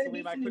figure it out,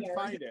 Salim, I couldn't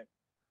find it.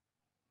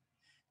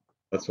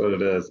 That's what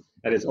it is.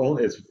 And it's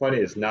funny,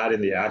 it's not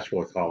in the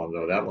actual column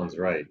though. That one's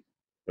right,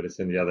 but it's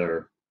in the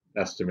other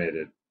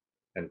estimated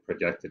and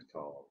projected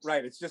columns.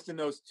 Right, it's just in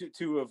those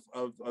two of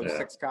Yeah.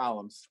 6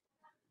 columns.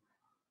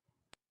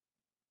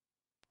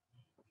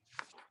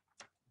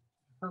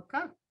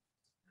 Okay.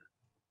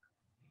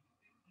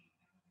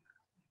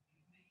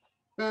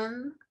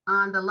 Then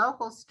on the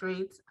local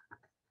streets,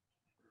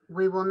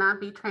 we will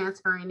not be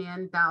transferring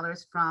in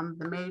dollars from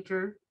the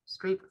major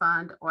street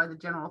fund or the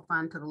general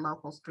fund to the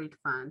local street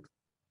fund.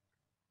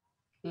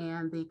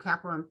 And the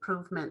capital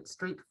improvement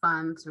street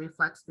funds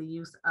reflects the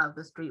use of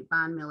the street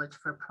bond millage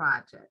for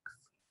projects.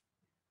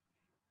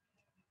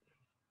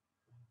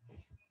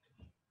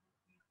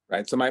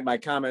 Right, so my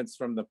comments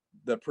from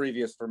the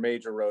previous for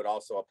major road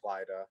also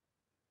apply to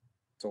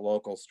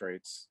local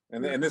streets.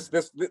 And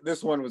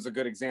this one was a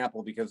good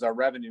example because our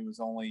revenue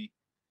is only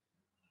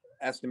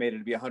estimated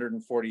to be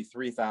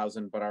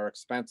 143,000, but our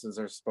expenses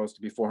are supposed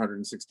to be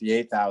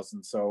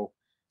 468,000. So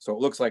it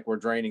looks like we're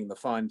draining the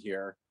fund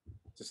here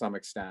to some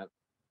extent.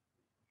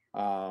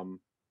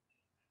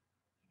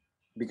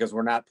 Because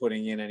we're not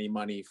putting in any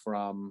money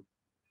from,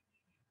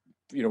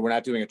 you know, we're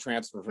not doing a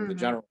transfer from the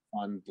general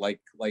fund like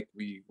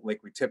we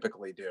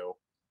typically do.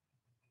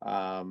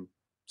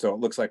 So it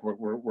looks like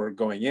we're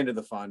going into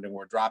the fund and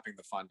we're dropping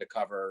the fund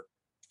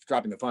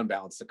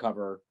balance to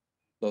cover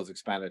those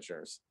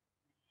expenditures.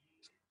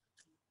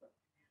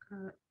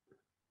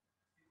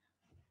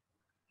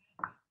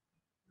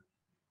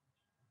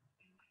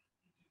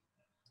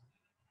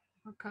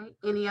 Okay,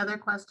 any other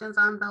questions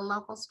on the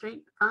local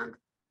street fund?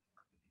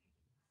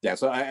 Yeah,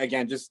 so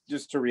again,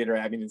 just to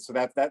reiterate, I mean, so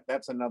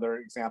that's another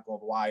example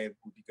of why it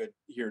would be good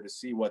here to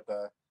see what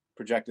the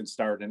projected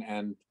start and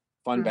end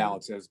fund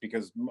balance is,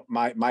 because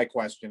my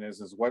question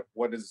is what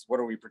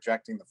are we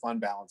projecting the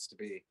fund balance to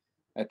be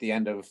at the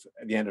end of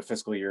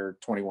fiscal year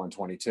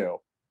 21-22?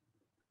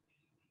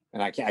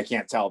 And I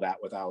can't tell that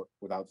without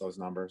those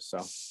numbers.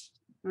 So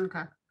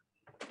Okay.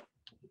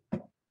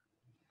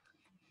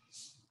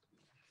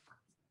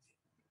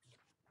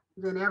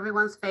 Then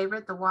everyone's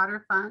favorite, the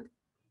water fund.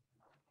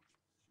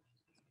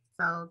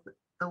 So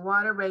the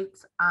water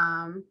rates,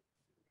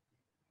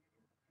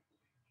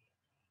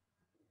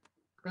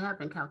 they have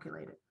been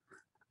calculated.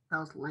 That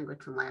was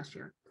language from last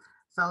year.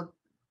 So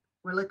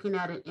we're looking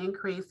at an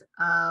increase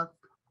of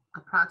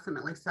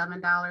approximately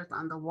 $7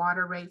 on the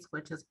water rates,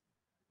 which is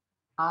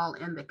all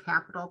in the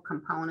capital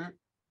component.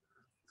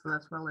 So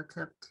that's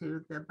relative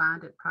to the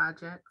bonded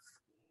projects.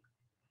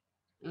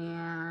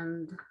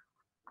 And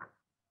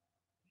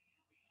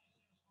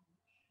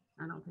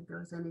I don't think there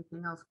was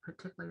anything else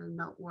particularly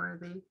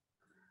noteworthy.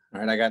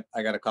 all right,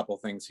 I got a couple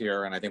things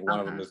here, and I think one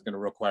of them Okay. is going to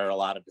require a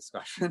lot of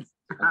discussion,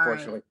 All right.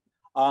 unfortunately.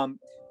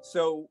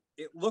 So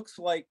it looks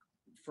like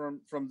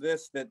from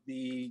this that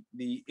the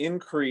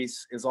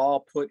increase is all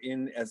put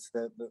in as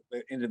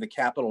into the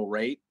capital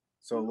rate.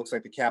 So it looks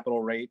like the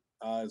capital rate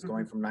is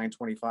going from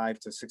 925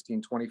 to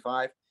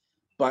 1625.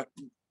 But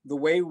the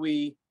way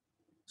we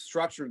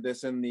structured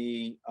this in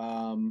the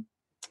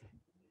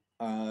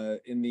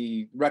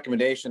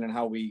recommendation and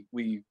how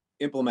we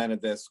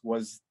implemented this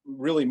was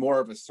really more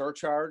of a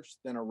surcharge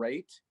than a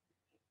rate.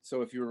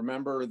 So if you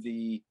remember,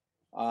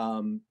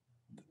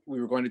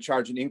 we were going to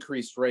charge an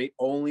increased rate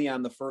only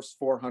on the first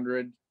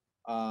 400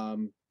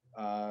 only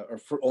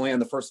on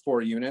the first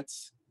 4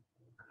 units,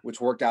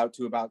 which worked out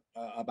to about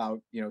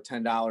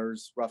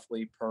 $10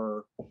 roughly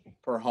per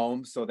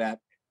home. So that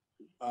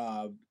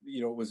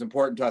it was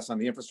important to us on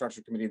the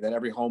infrastructure committee that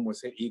every home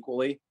was hit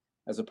equally,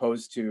 as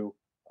opposed to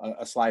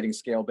a sliding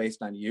scale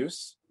based on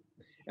use.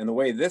 And the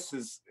way this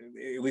is,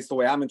 at least the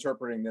way I'm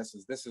interpreting this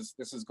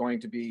is going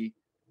to be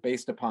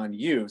based upon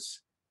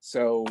use.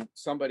 So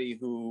somebody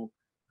who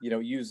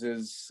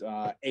uses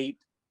 8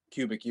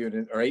 cubic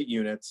unit or 8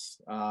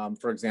 units,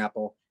 for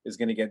example, is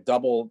going to get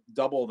double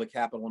the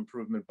capital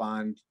improvement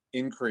bond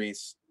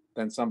increase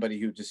than somebody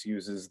who just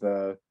uses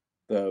the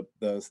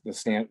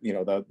stand,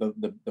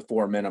 the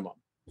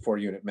 4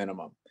 unit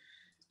minimum.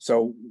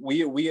 So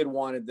we had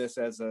wanted this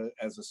as a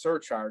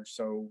surcharge.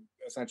 So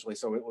essentially,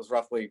 so it was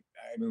roughly,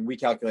 I mean, we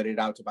calculated it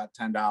out to about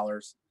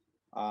 $10,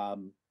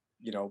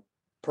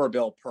 per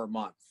bill per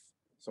month.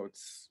 So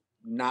it's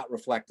not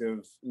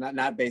reflective,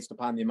 not based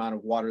upon the amount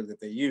of water that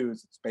they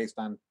use. It's based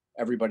on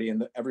everybody in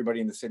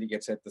the city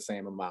gets hit the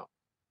same amount.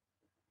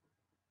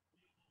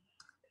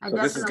 I So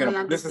this is definitely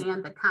gonna- this is-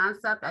 understand the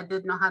concept. I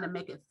didn't know how to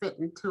make it fit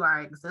into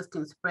our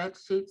existing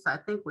spreadsheet, so I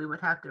think we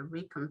would have to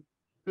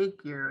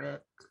reconfigure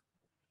it.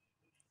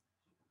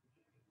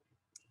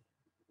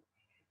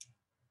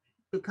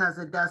 Because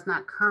it does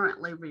not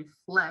currently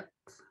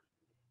reflect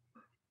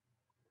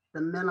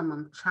the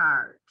minimum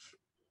charge,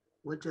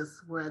 which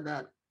is where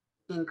that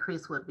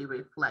increase would be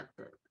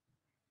reflected.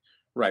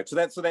 Right. So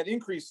that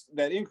increase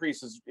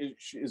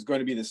is going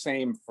to be the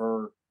same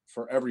for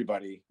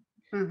everybody.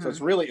 So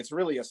it's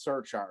really a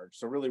surcharge.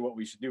 So really what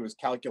we should do is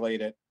calculate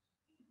it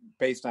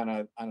based on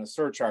a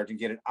surcharge and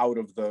get it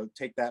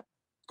take that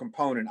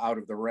component out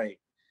of the rate.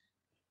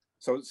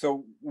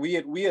 So we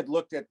had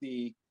looked at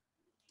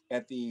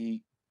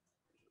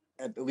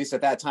least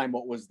at that time,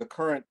 what was the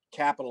current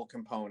capital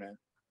component.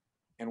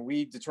 And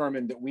we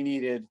determined that we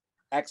needed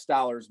X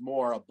dollars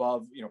more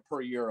above,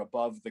 per year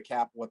above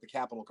what the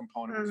capital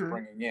component was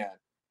bringing in.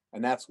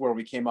 And that's where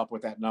we came up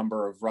with that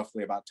number of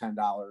roughly about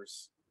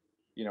 $10,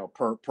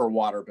 per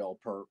water bill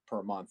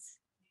per month.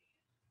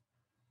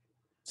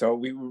 So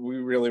we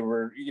really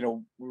were,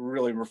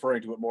 really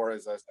referring to it more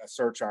as a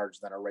surcharge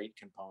than a rate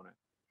component.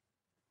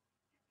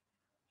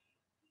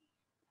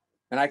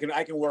 And I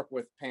can work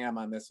with Pam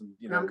on this and,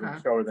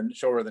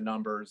 show her the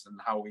numbers and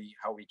how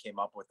we came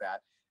up with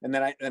that. And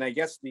then I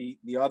guess the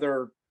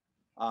other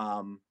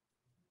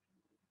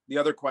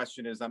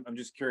question is, I'm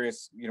just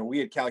curious, we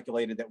had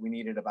calculated that we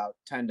needed about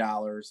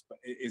 $10, but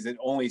is it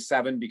only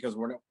 7 because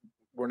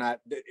we're not,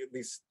 at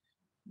least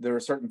there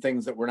are certain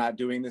things that we're not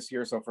doing this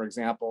year. So for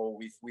example,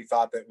 we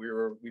thought that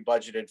we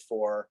budgeted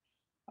for,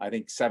 I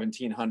think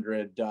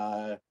 1,700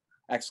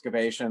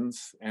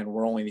 excavations, and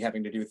we're only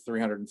having to do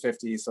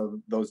 350. So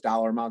those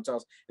dollar amounts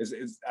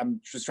is I'm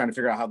just trying to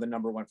figure out how the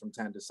number went from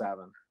 10 to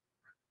 7.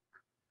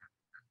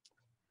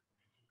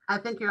 I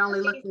think you're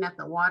only looking at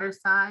the water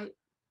side.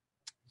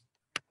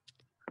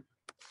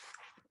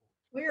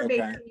 We were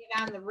basing it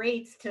on the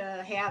rates to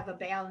have a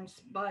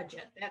balanced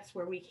budget. That's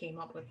where we came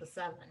up with the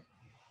 7.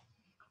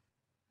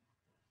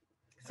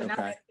 So now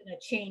that's going to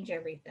change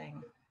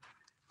everything.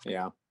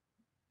 Yeah.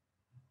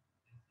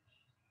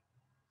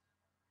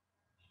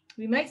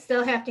 We might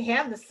still have to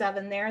have the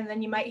 7 there, and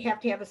then you might have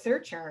to have a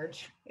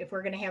surcharge if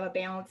we're going to have a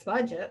balanced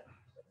budget.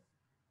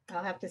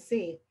 I'll have to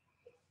see.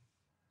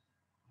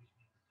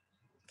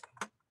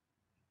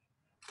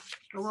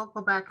 We'll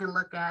go back and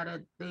look at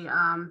it. The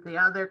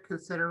other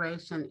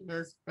consideration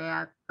is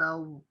that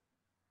the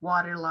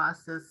water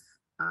loss is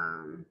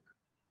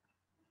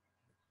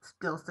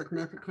still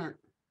significant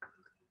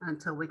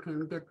until we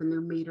can get the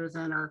new meters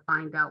in or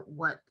find out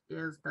what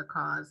is the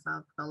cause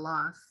of the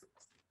loss,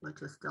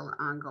 which is still an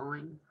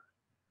ongoing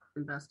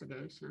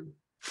investigation.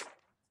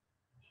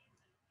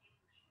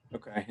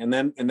 Okay, and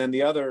then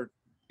the other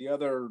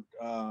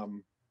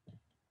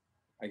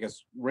I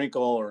guess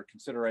wrinkle or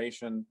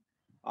consideration,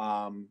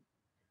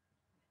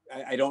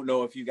 I don't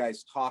know if you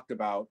guys talked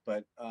about,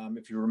 but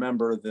if you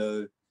remember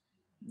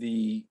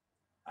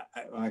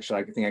actually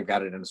I think I've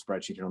got it in a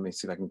spreadsheet here. Let me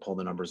see if I can pull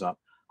the numbers up.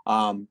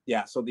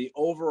 Yeah, so the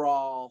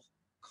overall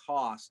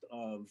cost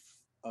of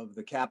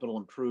the capital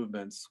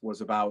improvements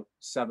was about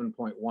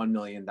 $7.1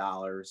 million.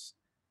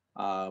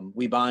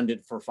 We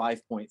bonded for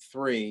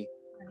 5.3.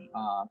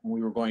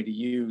 We were going to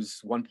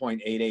use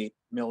 1.88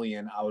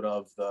 million out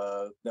of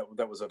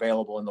that was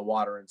available in the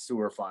water and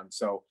sewer fund.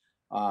 So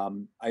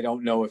I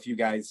don't know if you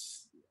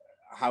guys,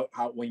 how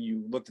when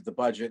you looked at the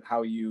budget,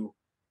 how you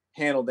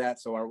handled that.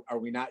 So are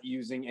we not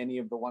using any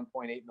of the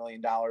 $1.8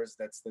 million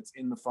that's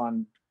in the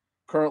fund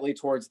currently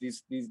towards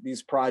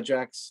these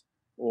projects,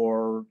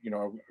 or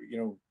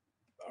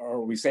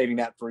are we saving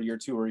that for year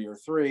 2 or year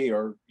 3?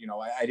 Or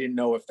I didn't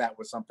know if that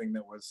was something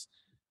that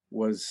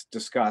was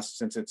discussed,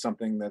 since it's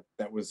something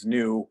that was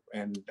new,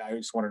 and I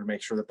just wanted to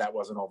make sure that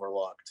wasn't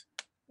overlooked.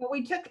 Well,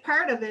 we took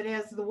part of it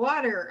as the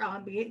water,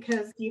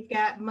 because you've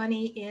got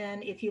money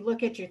in, if you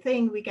look at your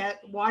thing, we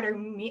got water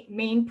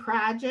main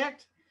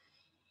project,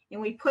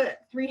 and we put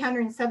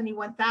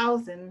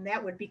 371,000,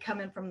 that would be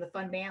coming from the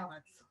fund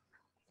balance.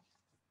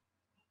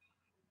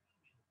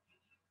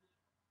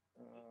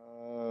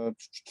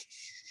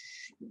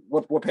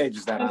 What page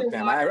is that on,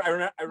 Pam? I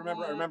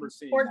remember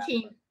seeing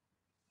 14.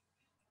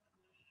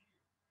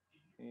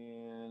 That,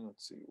 and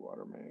let's see,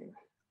 water main.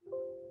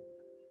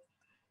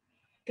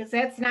 Because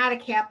that's not a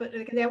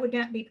capital, that would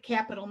not be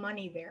capital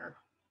money there.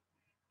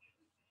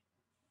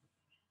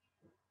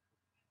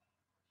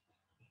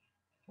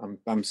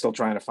 I'm still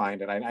trying to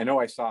find it. I know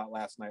I saw it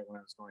last night when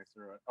I was going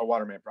through it. A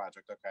water main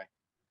project, okay.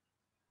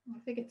 I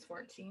think it's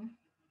 14.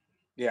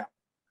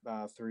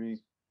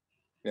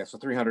 So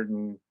 300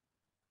 and, no,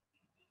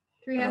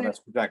 300, that's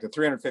projected,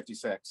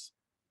 356.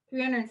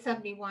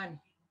 371.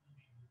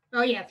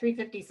 Oh yeah,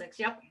 356.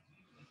 Yep.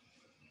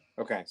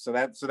 Okay, so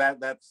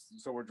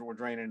we're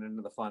draining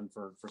into the fund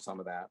for some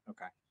of that.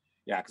 Okay.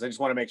 Yeah, because I just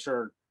want to make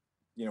sure,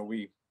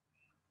 we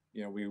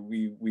have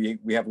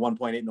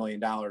 $1.8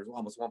 million,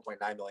 almost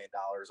 $1.9 million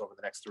over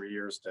the next 3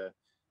 years to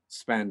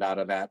spend out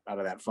of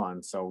that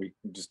fund. So we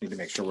just need to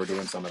make sure we're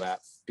doing some of that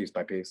piece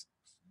by piece.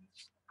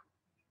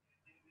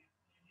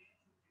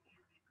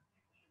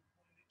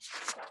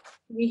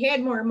 We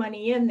had more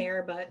money in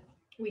there, but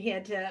we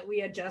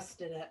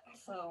adjusted it.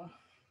 So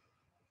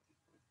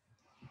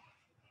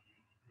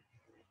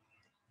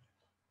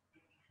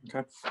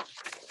Okay.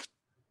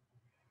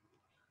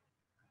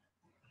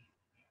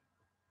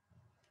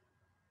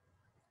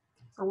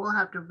 So we'll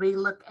have to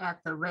relook at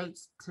the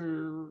rates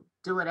to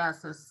do it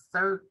as a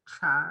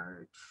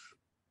surcharge.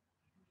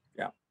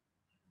 Yeah.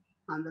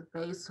 On the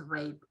base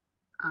rate.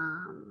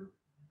 And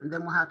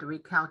then we'll have to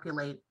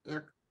recalculate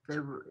if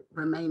the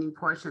remaining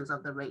portions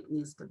of the rate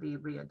needs to be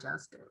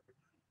readjusted.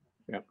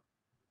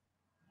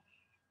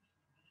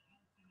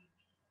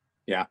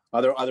 Yeah.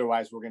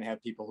 Otherwise, we're going to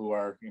have people who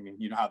are,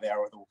 you know how they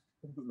are with the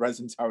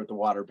residents are with the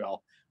water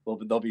bill.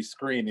 They'll be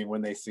screaming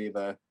when they see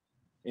the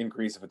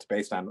increase if it's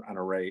based on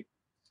a rate.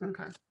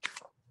 Okay.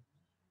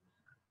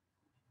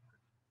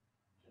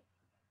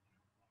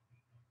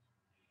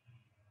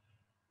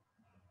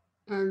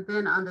 And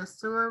then on the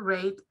sewer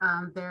rate,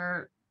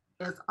 there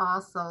is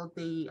also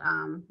the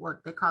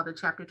what they call the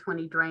Chapter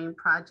 20 drain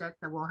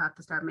project that we'll have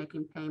to start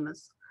making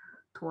payments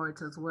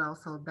towards as well.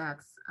 So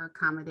that's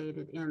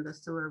accommodated in the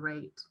sewer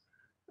rate.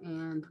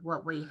 And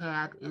what we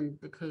had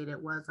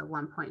indicated was a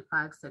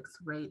 1.56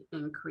 rate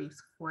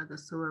increase for the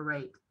sewer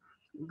rate.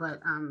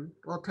 But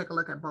we'll take a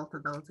look at both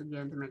of those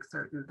again to make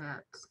certain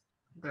that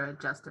they're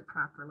adjusted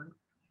properly.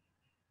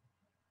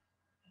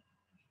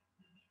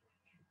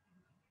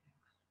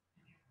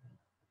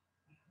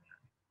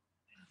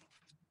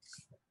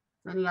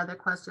 Any other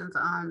questions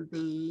on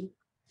the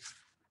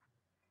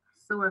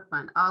sewer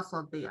fund?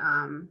 Also, the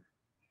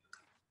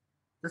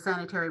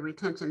sanitary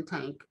retention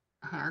tank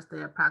has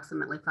the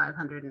approximately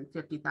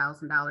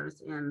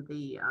 $550,000 in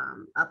the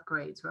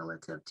upgrades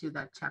relative to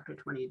that Chapter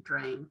 20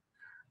 drain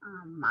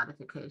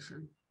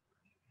modification.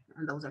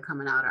 And those are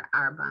coming out of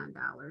our bond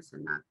dollars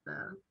and not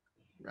the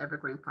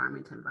Evergreen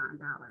Farmington bond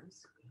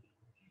dollars.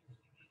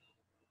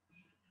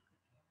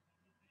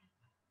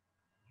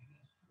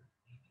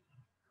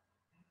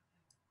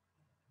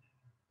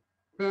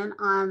 Then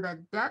on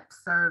the debt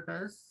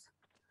service,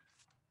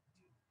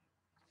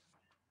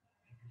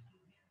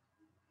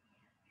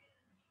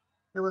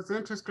 it was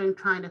interesting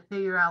trying to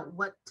figure out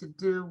what to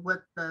do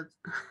with the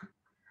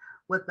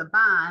with the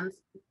bonds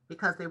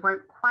because they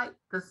weren't quite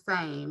the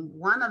same.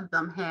 One of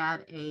them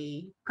had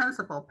a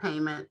principal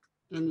payment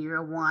in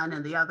year one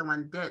and the other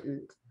one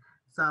didn't.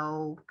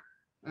 So,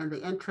 and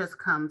the interest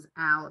comes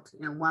out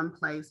in one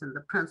place and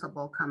the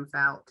principal comes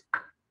out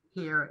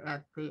here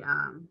at the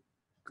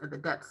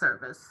debt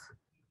service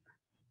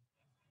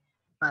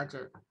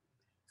budget.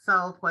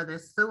 So for the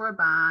sewer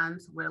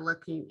bonds, we're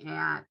looking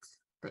at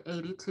the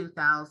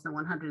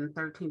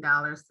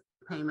 $82,113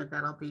 payment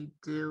that'll be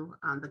due.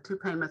 The two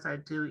payments are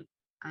due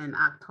in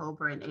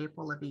October and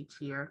April of each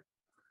year.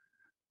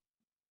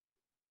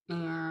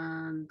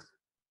 And,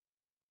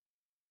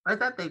 or is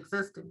that the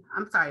existing?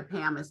 I'm sorry,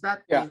 Pam, is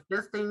that the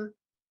existing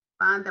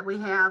bond that we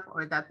have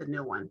or is that the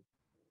new one?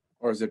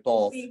 Or is it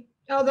both?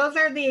 Oh, those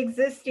are the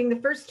existing. The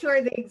first two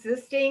are the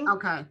existing.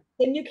 Okay.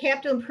 The new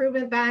capital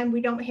improvement bond,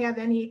 we don't have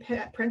any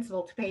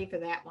principal to pay for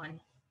that one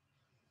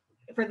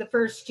for the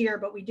first year,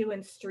 but we do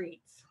in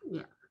streets.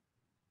 Yeah.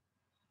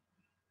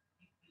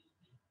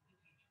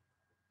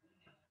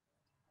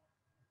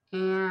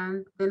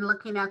 And then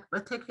looking at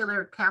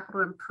particular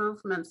capital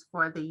improvements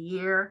for the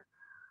year,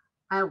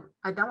 I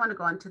don't want to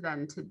go into that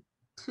into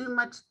too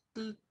much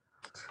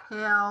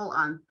detail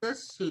on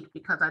this sheet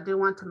because I do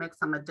want to make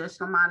some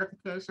additional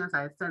modifications.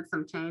 I sent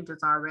some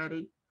changes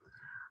already.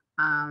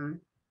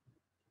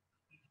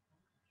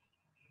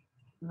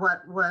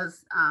 What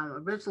was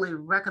originally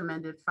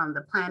recommended from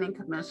the Planning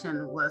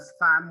Commission was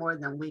far more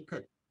than we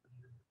could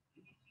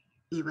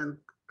even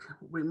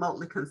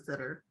remotely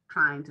consider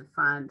trying to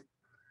fund.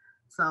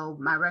 So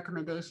my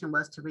recommendation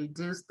was to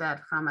reduce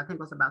that from, I think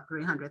it was about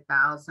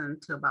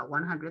 300,000 to about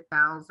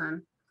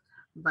 100,000.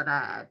 But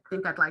I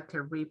think I'd like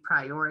to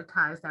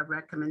reprioritize that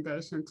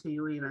recommendation to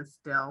you even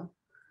still.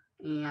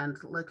 And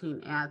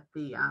looking at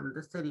the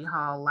City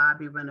Hall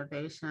lobby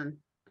renovation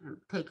and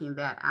taking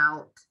that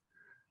out,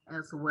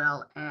 as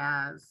well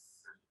as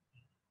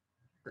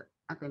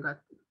I think I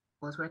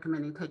was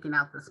recommending taking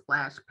out the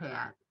splash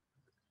pad.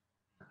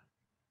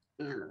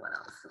 And what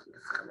else?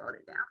 I wrote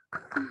it down.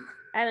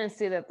 I didn't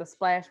see that the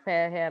splash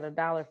pad had a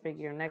dollar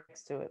figure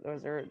next to it. Or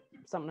is there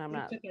something I'm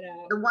not? Took it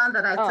out. The one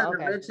that I took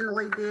okay.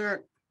 originally did,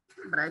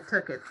 but I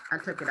took it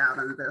out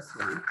on this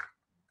one.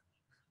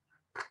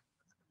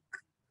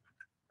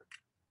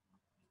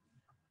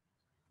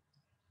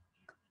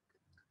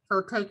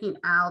 So taking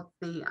out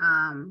the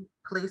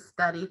police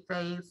study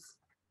phase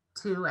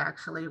 2,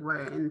 actually,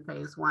 we're in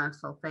phase 1,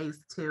 so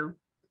phase 2,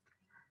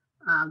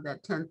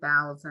 that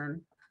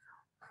 10,000.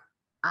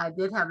 I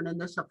did have an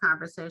initial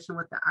conversation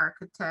with the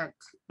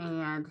architect,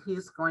 and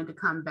he's going to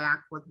come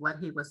back with what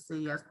he will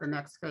see as the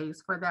next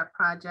phase for that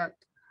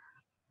project.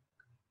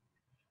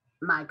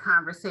 My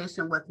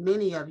conversation with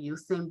many of you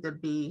seem to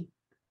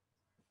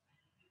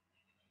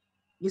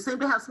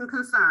have some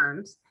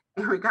concerns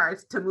in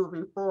regards to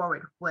moving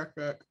forward with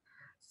it.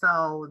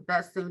 So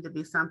that seemed to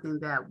be something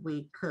that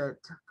we could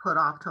put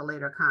off to a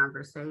later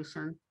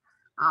conversation.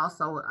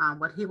 Also,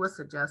 what he was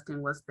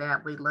suggesting was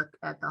that we look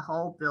at the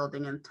whole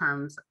building in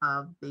terms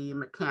of the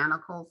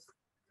mechanicals,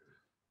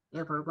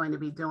 if we're going to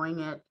be doing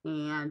it.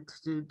 And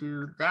to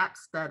do that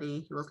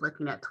study, he was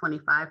looking at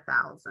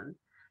 25,000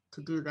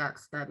 to do that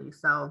study.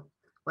 So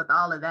with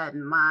all of that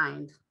in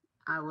mind,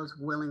 I was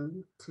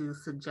willing to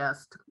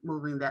suggest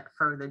moving that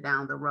further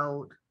down the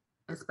road,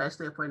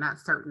 especially if we're not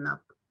certain of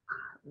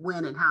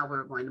when and how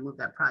we're going to move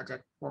that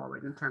project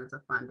forward in terms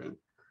of funding.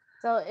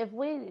 So if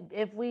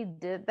we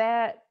did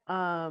that,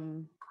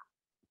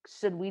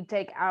 should we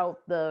take out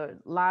the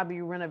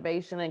lobby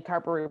renovation and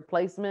carpet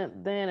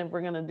replacement then, if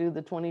we're gonna do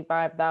the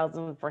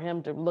 25,000 for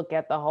him to look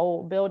at the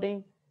whole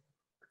building?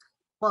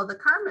 Well, the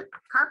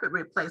carpet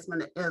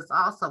replacement is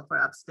also for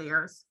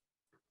upstairs.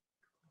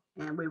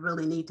 And we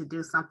really need to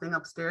do something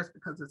upstairs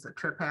because it's a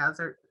trip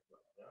hazard.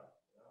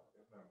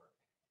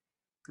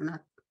 And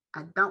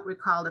I don't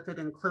recall if it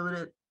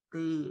included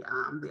the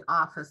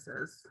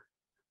offices,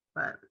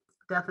 but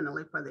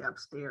definitely for the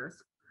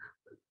upstairs.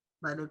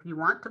 But if you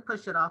want to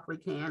push it off, we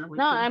can.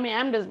 No, I mean,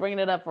 I'm just bringing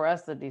it up for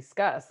us to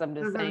discuss. I'm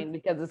just Mhm. saying,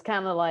 because it's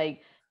kind of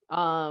like,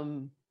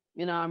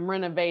 you know, I'm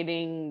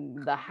renovating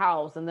the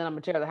house and then I'm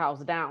gonna tear the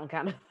house down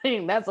kind of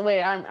thing. That's the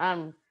way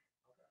I'm,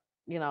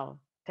 you know,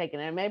 taking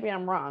it. Maybe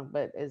I'm wrong,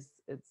 but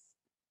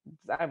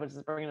I was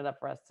just bringing it up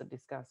for us to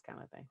discuss kind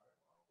of thing.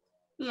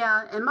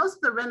 Yeah, and most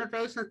of the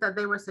renovations that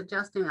they were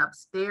suggesting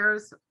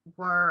upstairs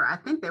were, I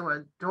think they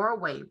were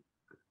doorway,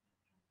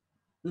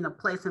 you know,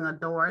 placing a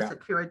door, Yeah.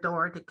 secure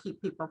door to keep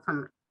people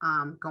from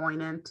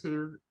going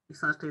into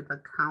essentially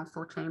the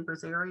council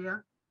chambers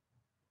area.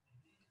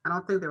 I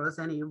don't think there was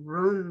any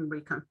room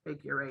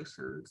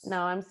reconfigurations.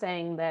 No, I'm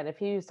saying that if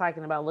he was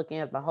talking about looking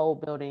at the whole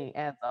building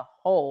as a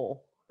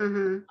whole,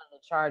 Mhm. the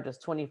charge is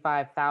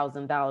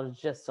 $25,000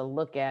 just to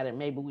look at it.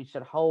 Maybe we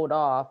should hold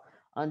off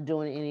on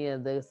doing any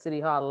of the city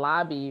hall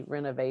lobby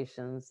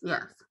renovations,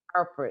 Yes.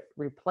 carpet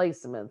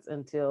replacements,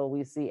 until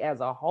we see as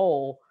a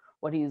whole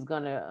what he's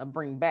gonna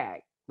bring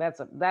back. That's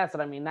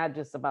what I mean, not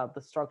just about the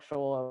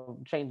structural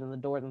of changing the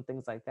doors and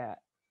things like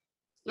that.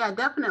 Yeah, I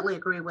definitely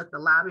agree with the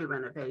lobby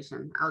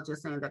renovation. I was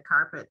just saying the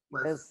carpet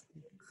was It's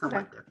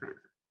somewhat okay. different.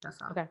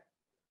 That's all. Okay.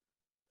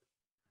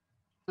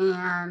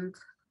 And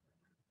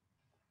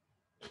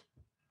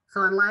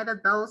so in light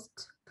of those,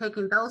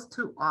 taking those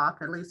two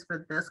off, at least for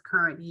this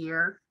current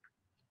year,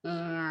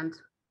 and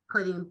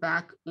putting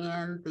back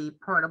in the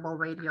portable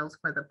radios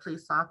for the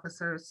police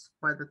officers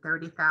for the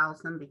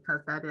 30,000,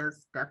 because that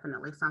is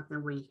definitely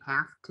something we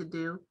have to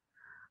do.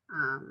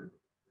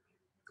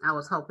 I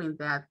was hoping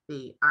that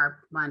the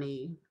ARP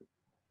money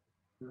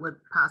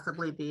would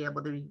possibly be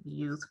able to be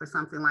used for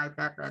something like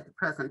that, but at the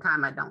present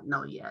time, I don't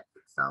know yet.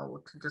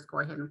 So to just go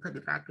ahead and put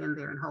it back in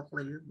there, and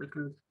hopefully we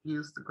can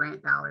use the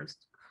grant dollars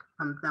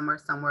from them or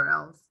somewhere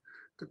else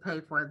to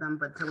pay for them,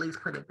 but to at least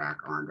put it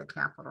back on the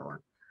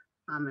capital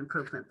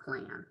improvement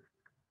plan.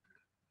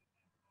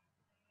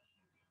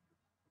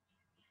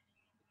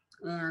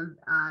 And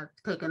I've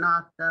taken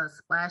off the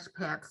splash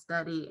pad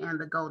study and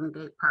the Golden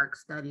Gate Park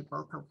study,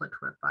 both of which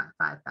were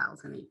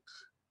 5,000 each.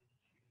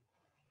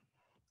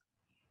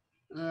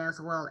 As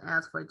well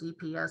as for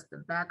DPS, the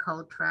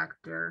backhoe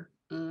tractor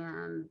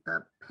and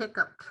the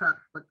pickup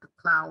truck with the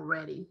plow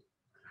ready.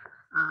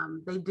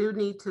 They do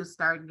need to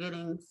start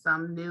getting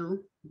some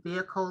new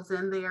vehicles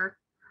in there.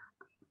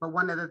 But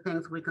one of the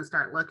things we can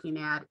start looking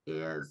at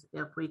is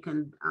if we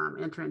can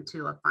enter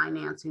into a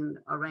financing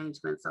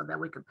arrangement so that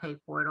we could pay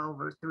for it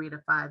over 3 to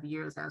 5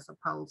 years, as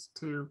opposed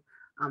to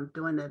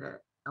doing it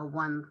at a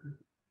one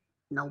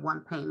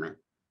payment,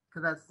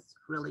 because that's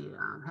really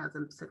has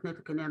a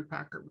significant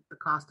impact of the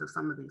cost of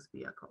some of these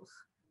vehicles.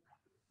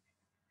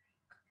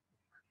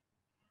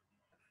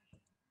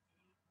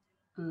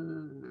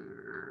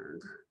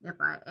 And if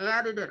I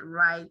added it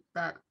right,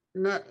 that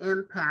net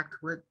impact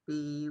would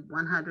be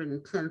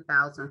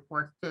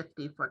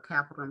 110,450 for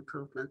capital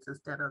improvements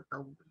instead of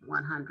the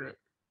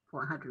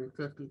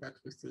 100,450 that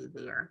you see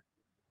there.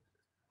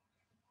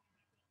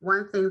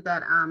 One thing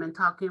that in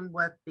talking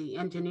with the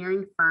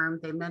engineering firm,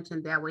 they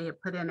mentioned that we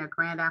had put in a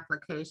grant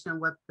application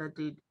with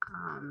the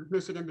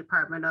Michigan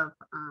Department of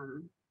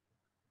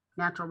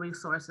Natural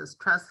Resources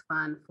Trust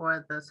Fund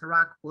for the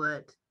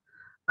Rockwood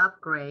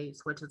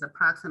upgrades, which is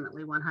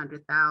approximately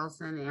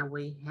 100,000, and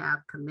we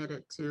have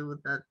committed to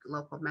the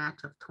local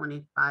match of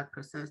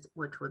 25%,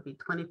 which would be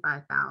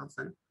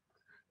 25,000.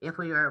 If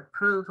we are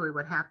approved, we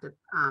would have to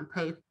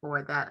pay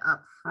for that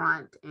up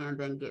front and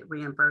then get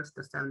reimbursed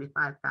the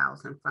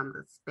 75,000 from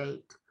the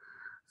state.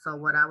 So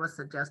what I was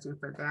suggesting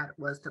for that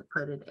was to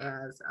put it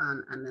as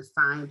an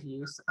assigned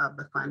use of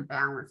the fund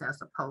balance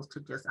as opposed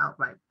to just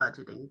outright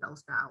budgeting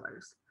those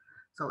dollars.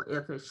 So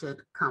if it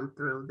should come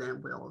through,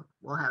 then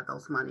we'll have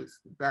those monies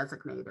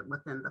designated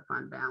within the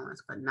fund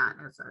balance, but not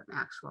as an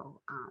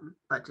actual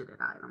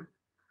budgeted item.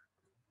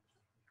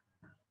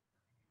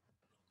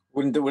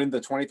 Wouldn't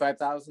the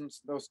 25,000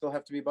 those still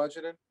have to be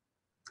budgeted?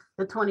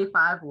 The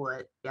 25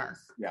 would,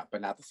 yes, Yeah, but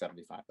not the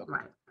 75 though.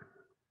 right.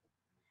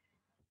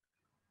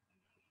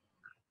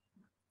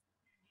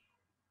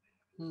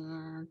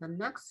 And the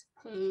next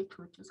page,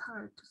 which is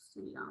hard to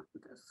see on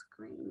the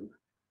screen.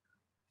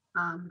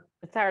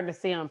 It's hard to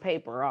see on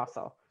paper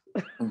also.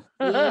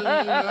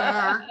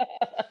 Yeah.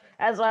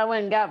 That's why I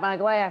went and got my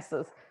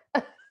glasses.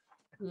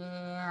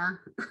 Yeah.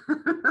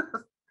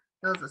 It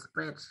was a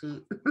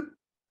spreadsheet.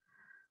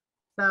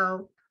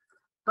 So,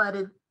 but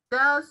it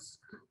does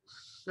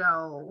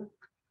show,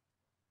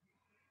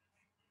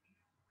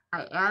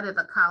 I added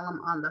a column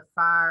on the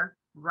far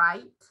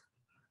right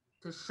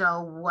to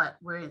show what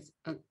we're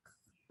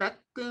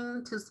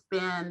expecting to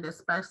spend,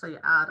 especially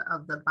out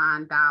of the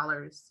bond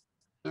dollars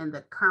in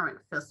the current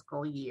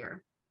fiscal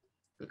year,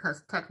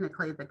 because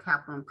technically the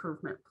capital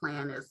improvement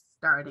plan is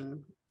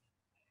starting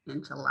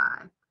in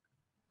July.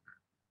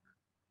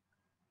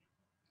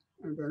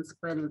 And then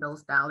spreading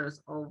those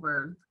dollars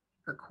over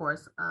the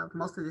course of,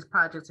 most of these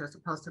projects are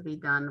supposed to be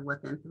done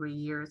within 3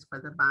 years for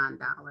the bond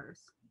dollars.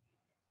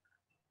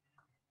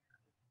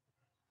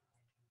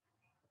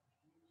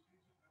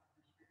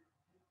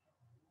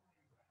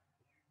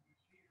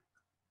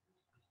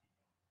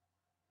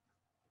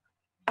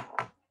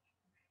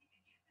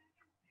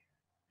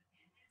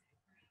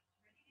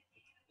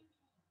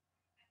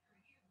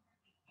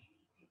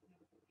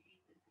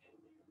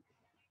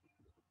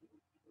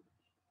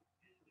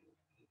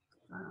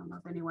 I don't know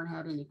if anyone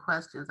had any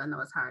questions. I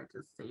know it's hard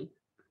to see.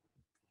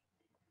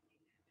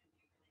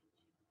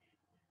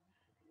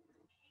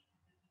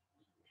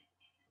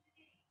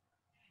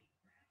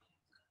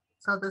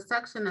 So the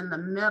section in the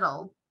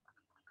middle,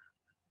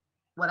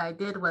 what I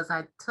did was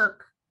I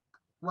took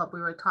what we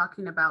were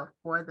talking about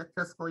for the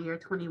fiscal year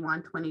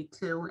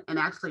 21-22 and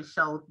actually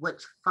showed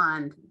which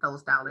fund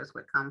those dollars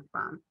would come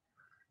from,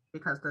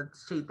 because the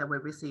sheet that we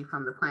received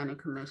from the Planning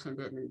Commission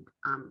didn't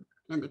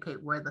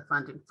indicate where the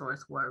funding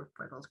source were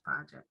for those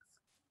projects.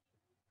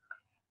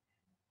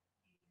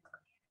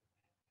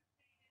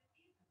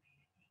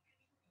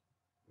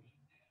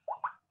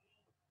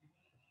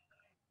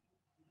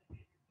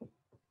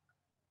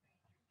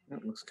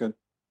 That looks good.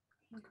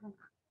 Okay.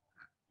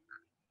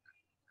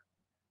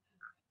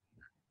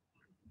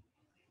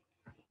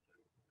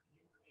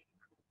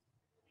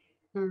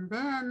 And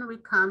then we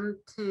come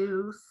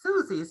to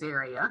Susie's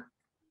area,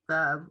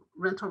 the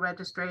rental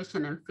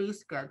registration and fee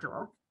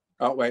schedule.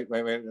 Oh, wait,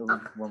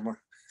 one more.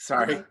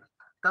 Sorry. Okay,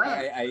 go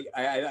ahead.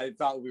 I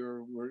thought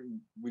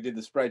we did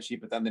the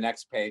spreadsheet, but then the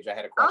next page, I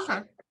had a question. Okay.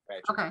 on the next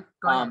page. Okay,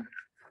 go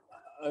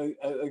ahead.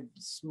 A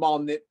small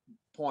nit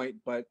point,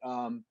 but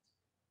on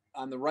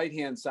the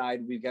right-hand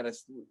side, we've got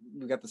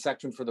the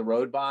section for the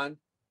road bond,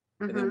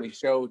 and then Mhm. we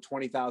show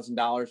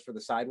 $20,000 for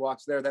the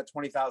sidewalks there. That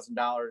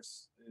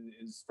 $20,000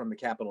 is from the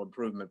capital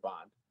improvement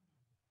bond,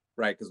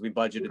 right? Because we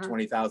budgeted Mhm.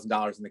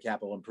 $20,000 in the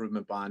capital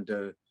improvement bond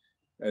to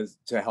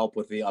help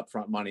with the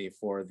upfront money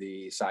for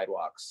the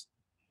sidewalks.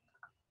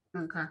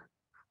 Okay,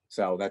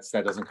 So that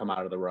doesn't come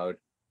out of the road.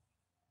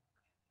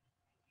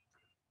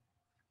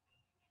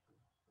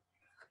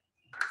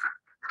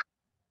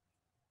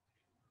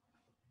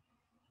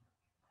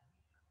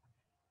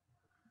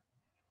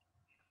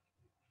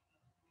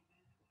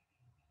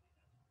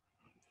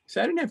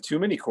 So I didn't have too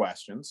many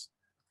questions.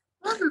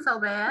 wasn't so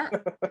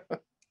bad.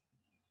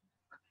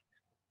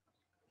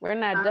 We're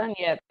not done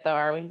yet, though,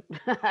 are we?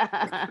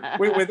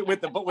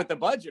 With the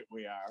budget,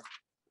 we are,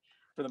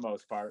 for the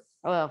most part.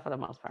 Well, for the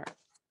most part.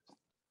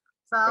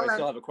 So But I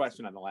still have a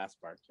question on the last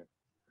part too.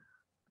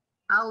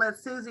 I'll let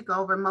Susie go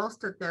over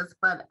most of this,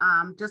 but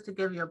just to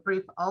give you a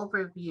brief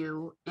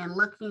overview, in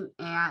looking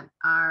at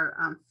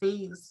our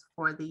fees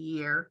for the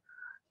year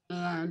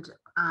and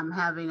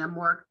having a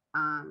more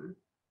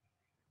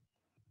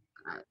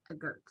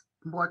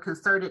more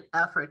concerted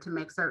effort to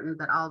make certain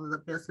that all of the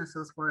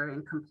businesses were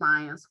in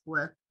compliance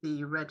with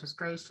the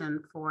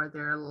registration for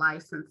their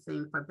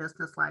licensing for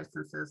business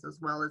licenses, as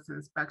well as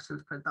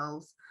inspections for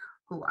those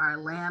who are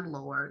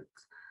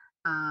landlords,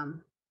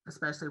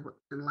 especially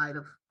in light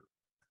of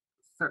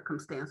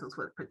circumstances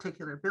with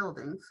particular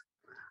buildings.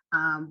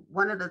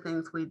 One of the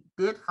things we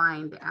did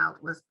find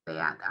out was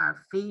that our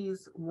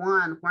fees,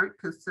 one, weren't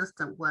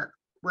consistent with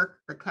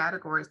the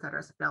categories that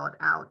are spelled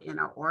out in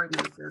our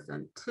ordinances,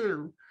 and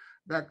two,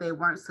 that they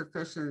weren't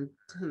sufficient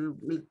to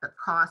meet the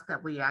cost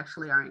that we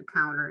actually are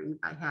encountering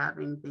by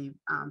having the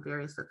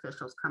various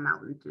officials come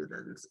out and do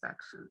the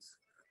inspections.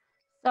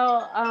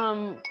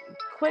 So,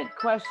 quick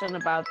question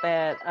about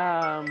that.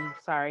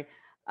 Sorry.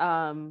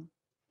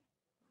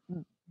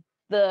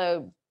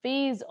 The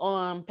fees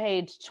on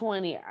page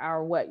 20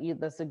 are what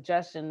the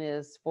suggestion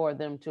is for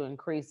them to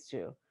increase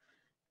to.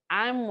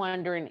 I'm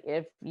wondering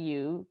if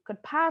you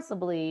could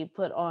possibly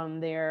put on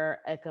there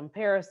a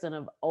comparison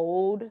of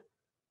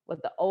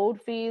what the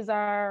old fees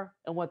are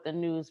and what the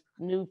new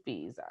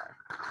fees are.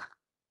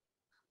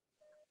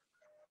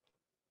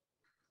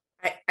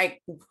 I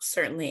will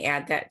certainly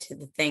add that to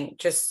the thing,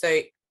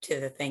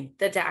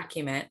 the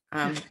document.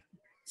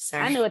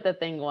 Sorry. I knew what the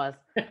thing was.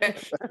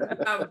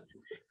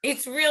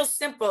 It's real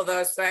simple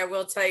though, so I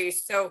will tell you.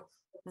 So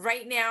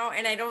right now,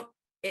 and I don't,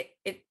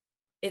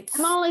 it's.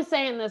 I'm only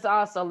saying this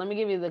also. Let me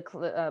give you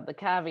the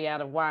caveat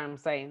of why I'm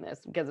saying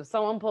this, because if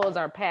someone pulls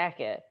our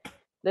packet,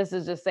 this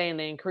is just saying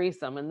to increase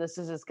them, and this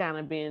is just kind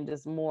of being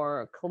just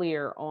more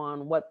clear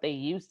on what they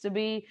used to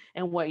be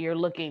and what you're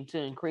looking to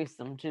increase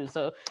them to.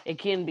 So it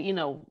can be,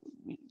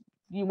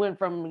 you went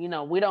from, we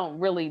don't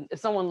really,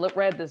 if someone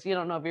read this, you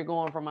don't know if you're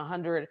going from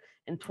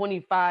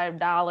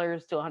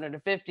 $125 to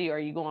 150, or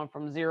you going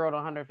from 0 to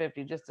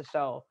 150, just to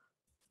show.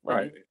 what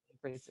Right. you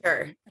increase it.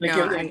 Sure. And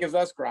No, it gives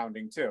us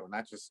grounding too,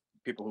 not just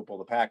people who pull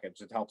the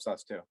package. It helps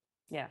us too.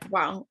 Yeah.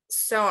 well,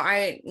 so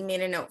I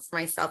made a note for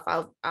myself.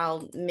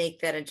 I'll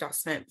make that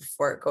adjustment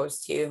before it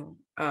goes to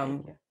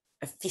Thank you.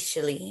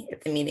 officially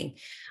at the meeting.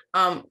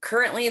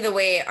 Currently the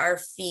way our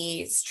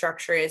fee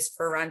structure is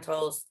for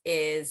rentals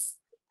is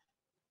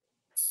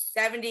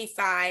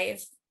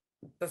 75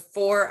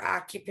 before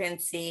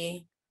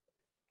occupancy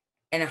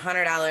and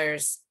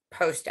 $100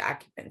 post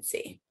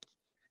occupancy.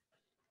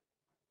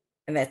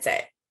 And that's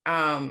it.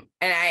 And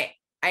I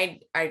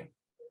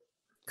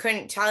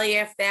couldn't tell you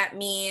if that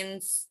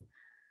means,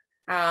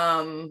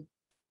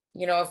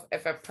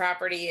 if a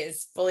property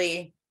is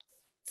fully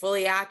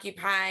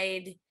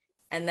occupied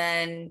and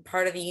then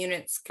part of the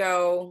units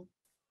go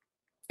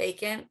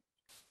vacant.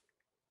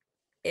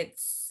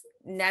 It's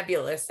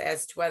nebulous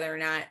as to whether or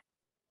not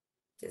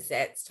does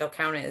that still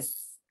count as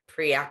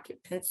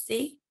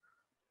pre-occupancy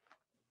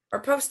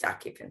or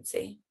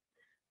post-occupancy,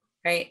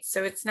 right?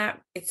 So it's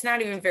not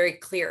even very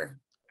clear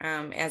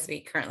as we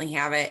currently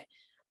have it.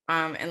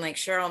 And like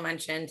Cheryl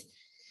mentioned,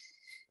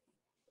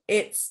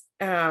 it's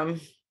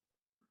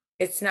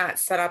not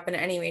set up in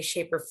any way,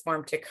 shape, or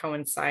form to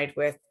coincide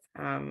with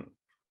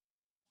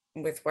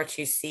what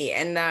you see.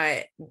 And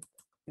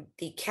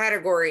the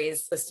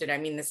categories listed, I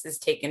mean, this is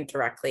taken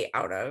directly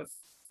out of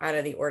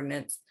the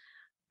ordinance.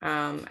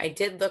 I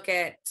did look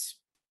at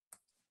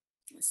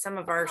some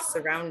of our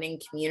surrounding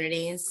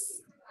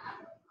communities.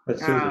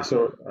 Susan,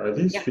 so are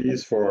these yeah.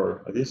 fees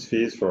for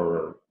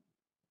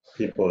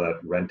people that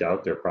rent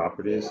out their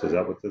properties? Is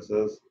that what this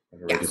is?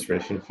 Like a Yes.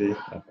 registration fee?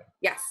 Okay.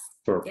 Yes.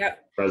 For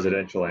Yep.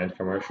 residential and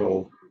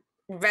commercial?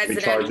 We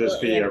charge this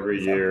fee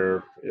every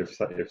year if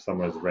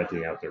someone's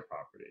renting out their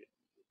property.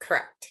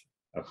 Correct.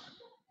 Okay.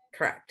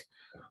 Correct.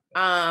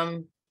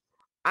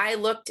 I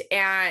looked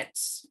at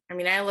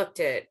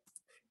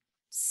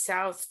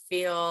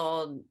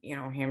Southfield,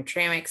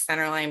 Hamtramck,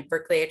 Centerline,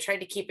 Berkeley. I tried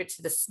to keep it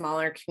to the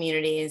smaller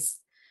communities,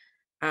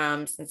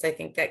 since I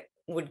think that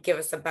would give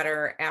us a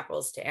better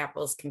apples to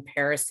apples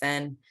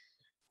comparison.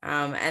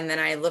 And then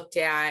I looked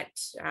at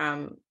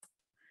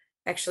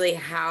actually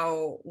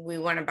how we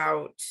went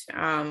about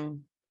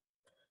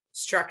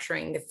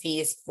structuring the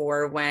fees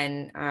for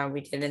when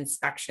we did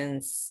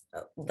inspections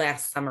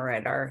last summer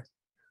at our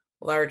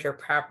larger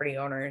property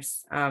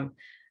owners.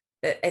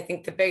 I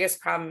think the biggest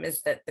problem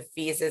is that the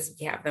fees as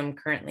we have them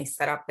currently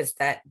set up is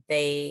that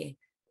they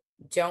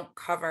don't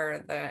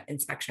cover the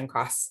inspection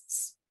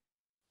costs.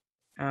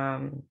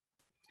 Gym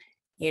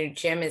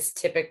is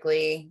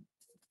typically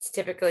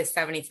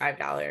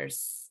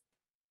 $75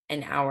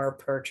 an hour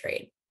per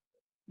trade.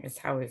 Is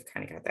how we've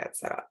kind of got that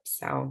set up.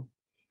 So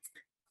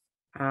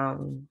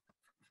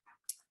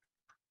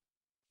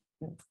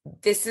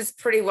this is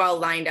pretty well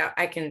lined up.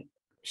 I can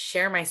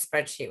share my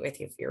spreadsheet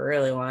with you if you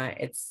really want.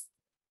 It's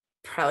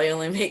probably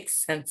only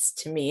makes sense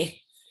to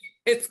me.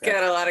 It's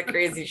got a lot of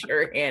crazy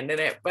shorthand in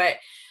it, but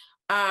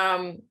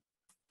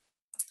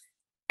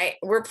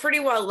we're pretty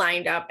well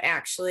lined up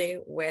actually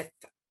with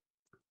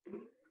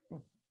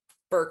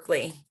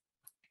Berkeley,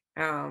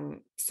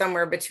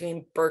 somewhere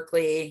between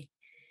Berkeley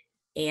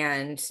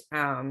and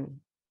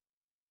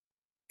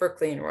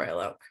Royal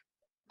Oak.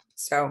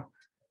 So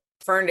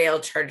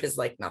Ferndale charges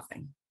like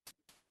nothing.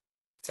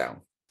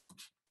 So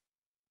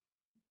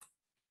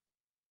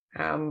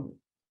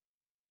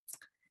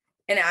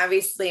and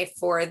obviously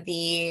for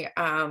the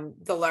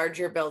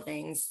larger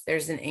buildings,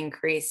 there's an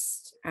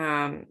increase.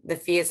 The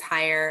fee is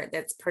higher.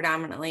 That's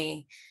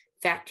predominantly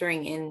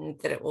factoring in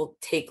that it will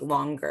take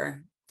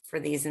longer for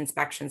these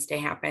inspections to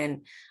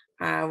happen.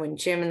 When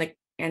Jim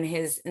and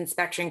his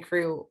inspection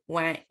crew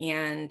went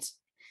and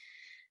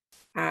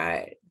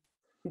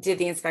did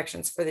the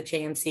inspections for the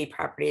JMC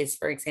properties,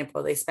 for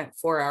example, they spent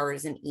 4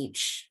 hours in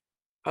each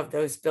of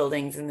those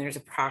buildings, and there's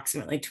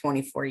approximately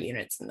 24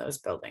 units in those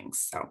buildings.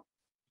 So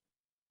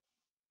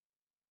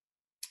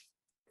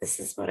this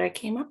is what I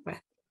came up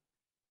with.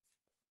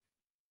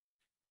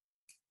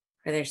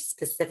 Are there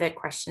specific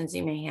questions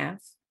you may have?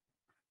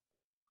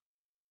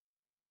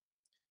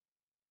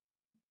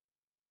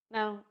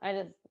 No,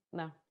 I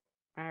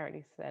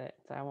already said it,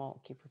 so I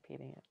won't keep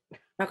repeating it.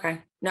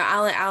 Okay, no,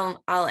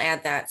 I'll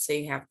add that so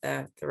you have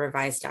the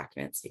revised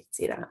documents, so you can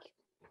see that.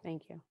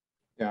 Thank you.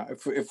 Yeah,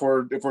 if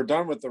we're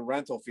done with the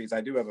rental fees,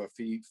 I do have a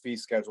fee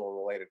schedule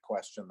related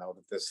question though,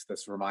 that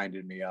this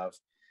reminded me of.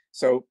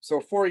 So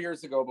 4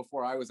 years ago,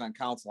 before I was on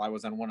council, I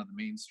was on one of the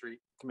Main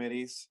Street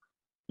committees.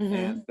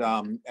 Mhm.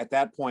 And at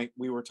that point,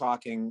 we were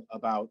talking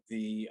about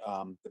the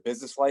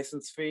business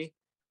license fee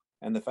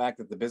and the fact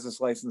that the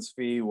business license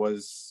fee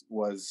was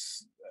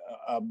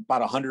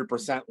about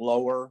 100%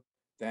 lower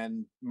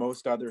than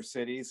most other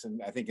cities.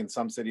 And I think in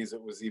some cities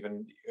it was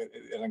even,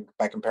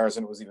 by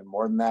comparison, it was even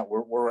more than that.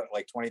 We're at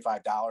like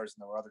 $25,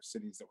 and there were other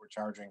cities that were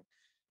charging,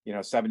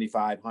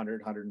 $75,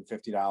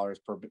 $150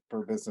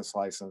 per business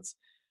license.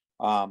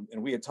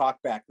 And we had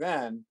talked back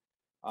then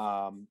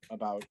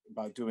about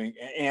doing,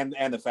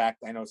 and the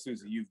fact, I know,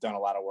 Susie, you've done a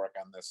lot of work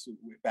on this.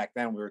 Back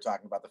then, we were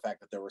talking about the fact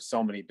that there were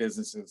so many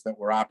businesses that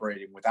were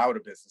operating without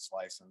a business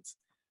license.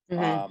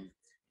 Mhm.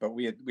 But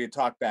we had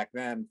talked back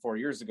then 4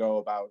 years ago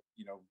about,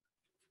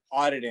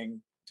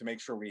 auditing to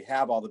make sure we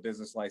have all the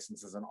business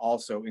licenses, and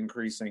also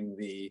increasing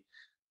the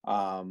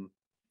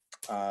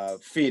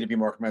fee to be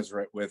more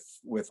commensurate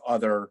with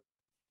other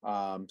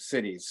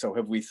cities. So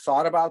have we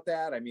thought about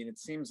that? I mean, it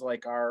seems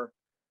like our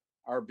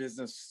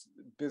business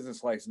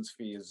license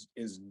fee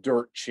is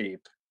dirt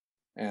cheap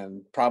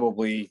and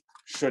probably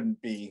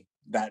shouldn't be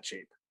that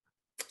cheap.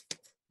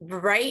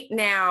 Right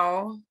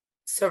now,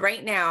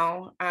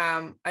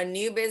 a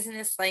new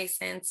business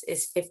license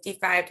is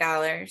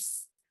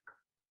 $55.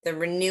 The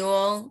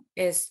renewal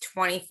is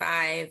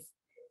 $25,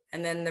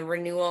 and then the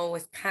renewal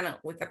with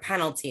a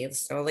penalty,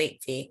 so a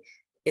late fee,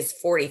 is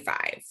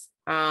 $45.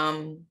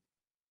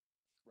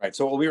 Right.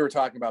 So what we were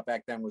talking about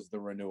back then was the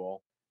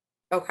renewal.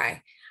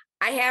 Okay.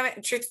 I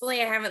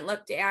haven't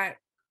looked at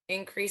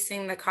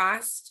increasing the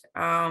cost.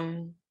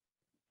 I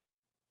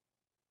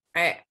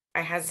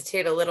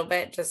hesitate a little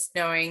bit, just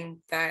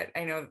knowing that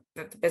I know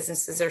that the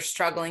businesses are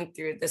struggling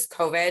through this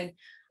COVID.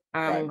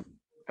 Right.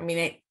 I mean,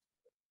 it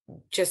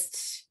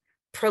just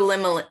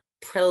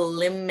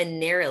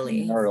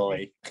preliminarily,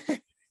 Early.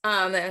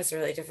 that was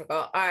really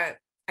difficult. I'm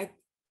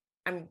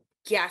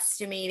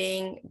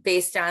guesstimating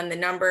based on the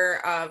number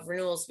of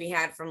renewals we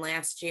had from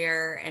last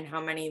year and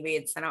how many we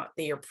had sent out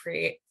the year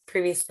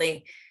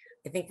previously.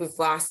 I think we've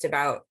lost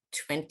about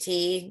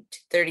 20 to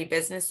 30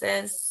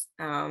 businesses.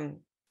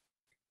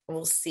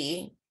 We'll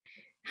see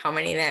how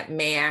many that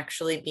may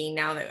actually be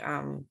now that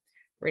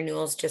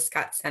renewals just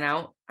got sent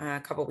out a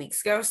couple weeks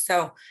ago.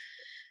 So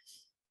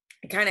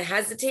I kind of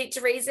hesitate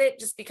to raise it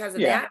just because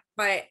of that,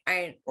 but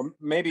Or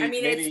maybe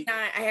it's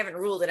not, I haven't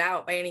ruled it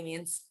out by any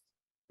means.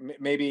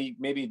 Maybe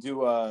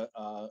do a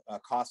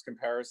cost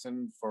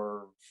comparison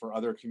for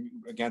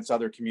against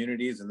other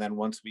communities, and then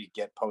once we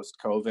get post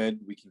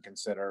COVID, we can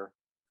consider,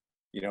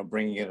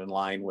 bringing it in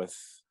line with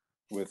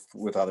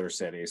other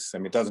cities. I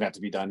mean, it doesn't have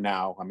to be done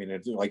now. I mean,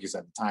 like you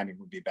said, the timing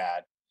would be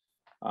bad.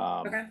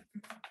 Okay.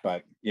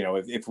 But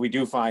if we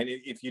do find,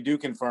 if you do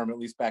confirm, at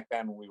least back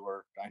then I know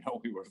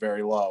we were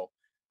very low.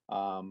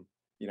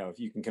 If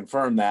you can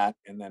confirm that,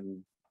 and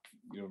then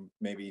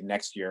maybe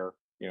next year,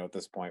 at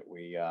this point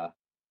we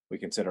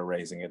consider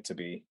raising it to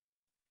be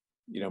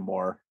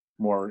more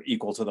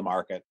equal to the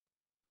market.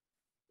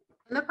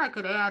 And if I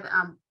could add,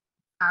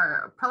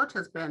 our approach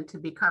has been to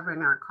be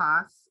covering our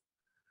costs,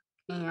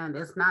 and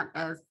it's not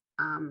as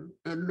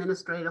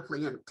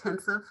administratively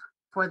intensive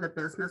for the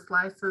business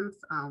license.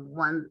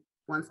 One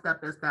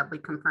step is that we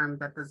confirm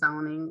that the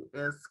zoning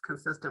is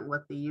consistent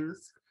with the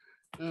use.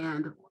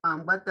 And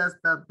what does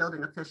the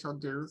building official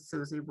do,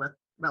 Susie, with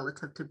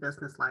relative to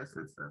business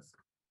licenses?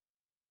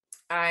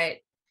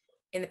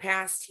 In the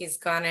past, he's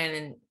gone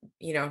in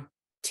and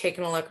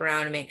taken a look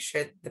around and make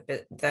sure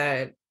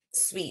the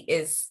suite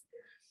is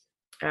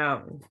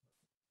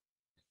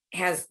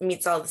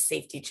meets all the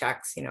safety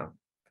checks,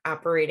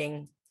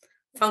 operating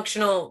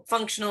functional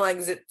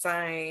exit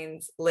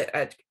signs,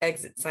 lit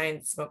exit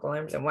signs, smoke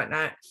alarms and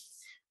whatnot.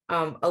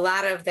 A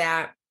lot of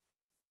that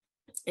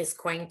is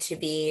going to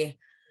be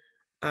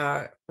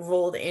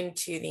rolled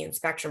into the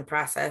inspection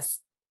process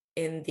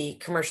in the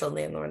commercial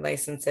landlord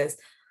licenses.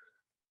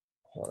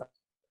 Hold on.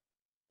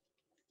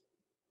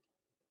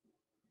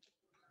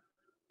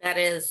 That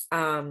is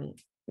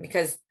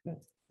because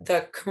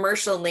the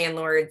commercial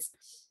landlords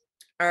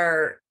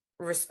are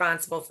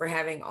responsible for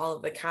having all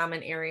of the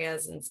common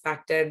areas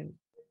inspected,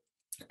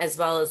 as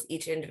well as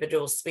each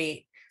individual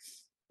suite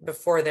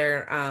before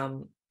they're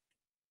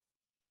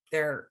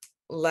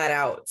let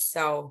out.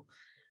 So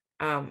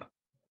a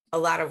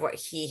lot of what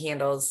he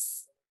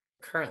handles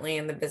currently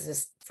in the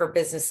business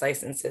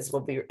licenses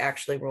will be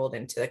actually rolled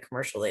into the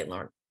commercial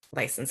landlord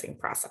licensing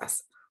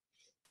process.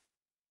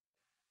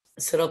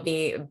 So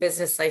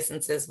business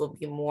licenses will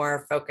be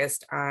more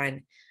focused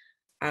on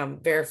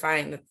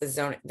verifying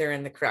that they're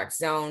in the correct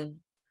zone,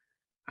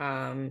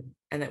 and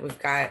that we've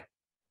got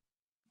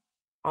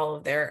all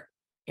of their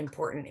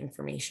important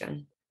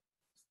information.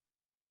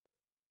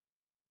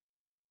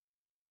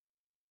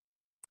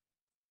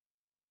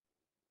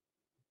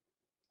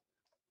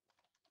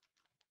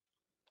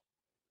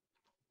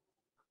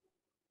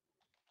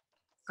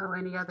 So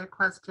any other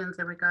questions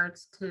in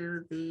regards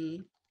to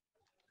the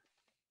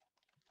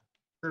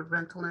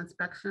rental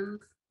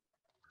inspections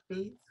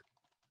fees?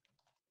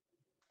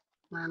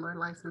 Landlord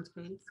license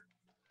fees?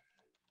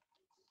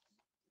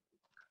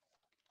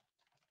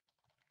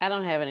 I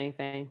don't have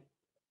anything.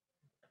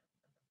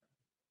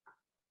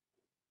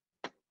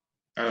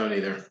 I don't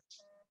either.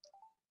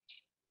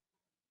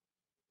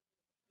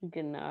 You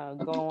can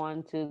go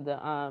on to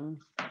the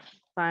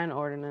sign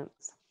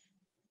ordinance.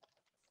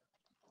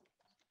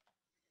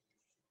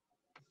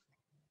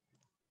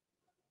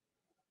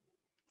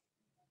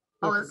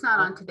 Oh, it's not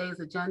on today's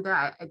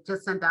agenda. I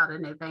just sent out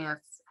an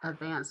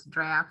advanced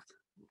draft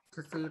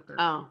to see if there's.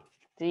 Oh,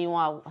 do you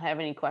all have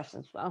any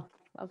questions? Oh,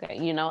 okay.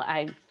 You know,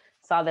 I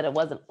saw that it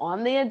wasn't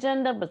on the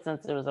agenda, but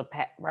since it was a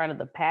part of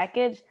the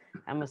package,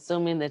 I'm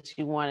assuming that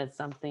you wanted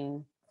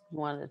something, you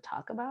wanted to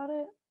talk about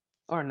it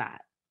or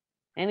not?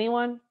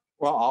 Anyone?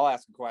 Well, I'll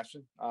ask a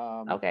question.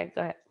 Okay,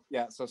 go ahead.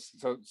 Yeah, so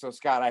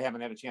Scott, I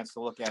haven't had a chance to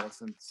look at it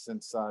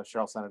since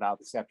Cheryl sent it out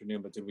this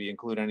afternoon, but did we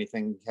include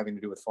anything having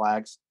to do with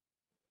flags?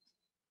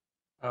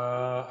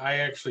 I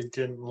actually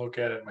didn't look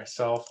at it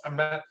myself. I'm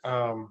not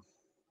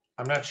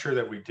sure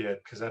that we did,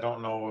 because I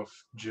don't know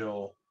if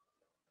Jill,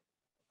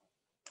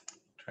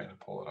 trying to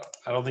pull it up.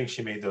 I don't think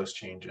she made those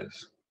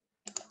changes.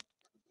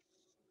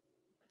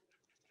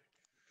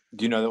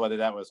 Do you know whether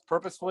that was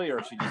purposefully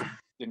or she just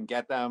didn't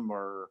get them,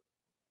 or?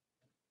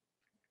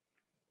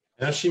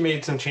 I know she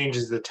made some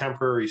changes to the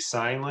temporary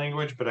sign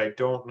language, but I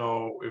don't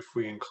know if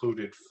we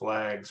included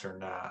flags or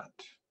not.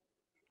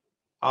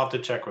 I'll have to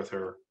check with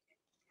her.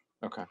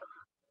 Okay.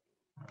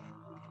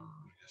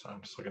 So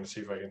I'm just looking to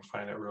see if I can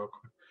find it real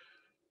quick.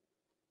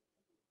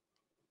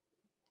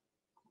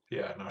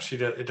 Yeah, no,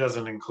 it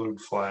doesn't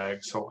include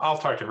flags, so I'll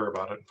talk to her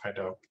about it and find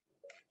out.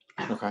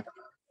 Okay.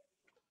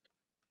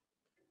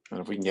 And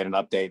if we can get an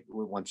update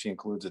once she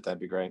includes it, that'd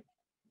be great.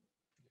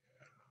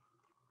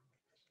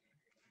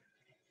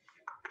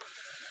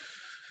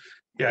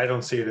 Yeah, I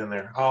don't see it in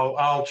there.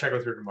 I'll check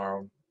with her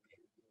tomorrow.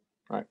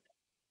 All right.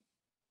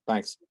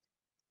 Thanks.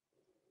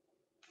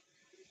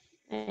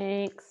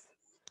 Thanks.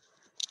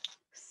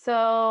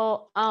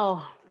 So,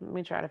 let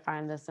me try to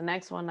find this. The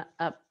next one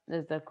up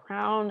is the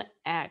Crown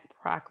Act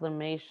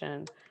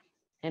proclamation,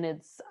 and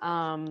it's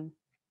a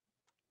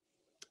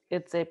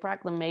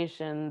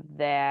proclamation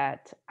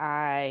that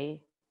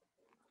I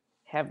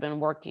have been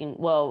working.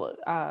 Well,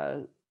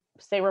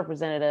 State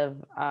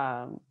Representative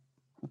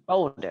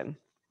Bolden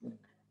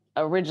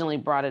originally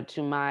brought it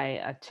to my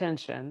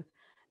attention,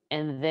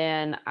 and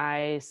then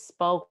I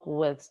spoke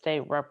with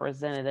State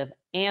Representative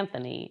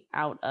Anthony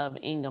out of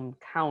Ingham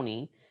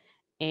County,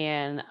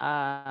 and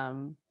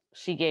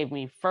she gave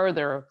me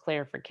further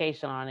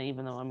clarification on it,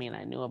 even though, I mean,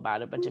 I knew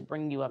about it, but to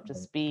bring you up to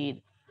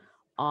speed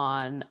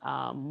on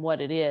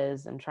what it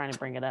is, I'm trying to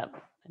bring it up.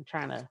 I'm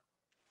trying to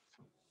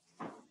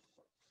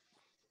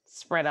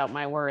spread out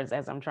my words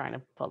as I'm trying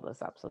to pull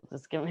this up. So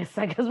just give me a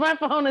second, because my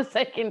phone is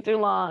taking too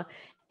long,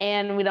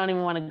 and we don't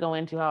even want to go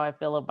into how I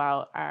feel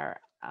about our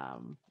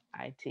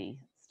IT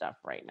stuff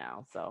right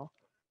now. So,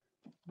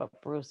 but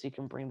Bruce, you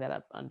can bring that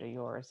up under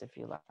yours if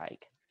you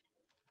like.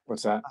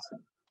 What's that?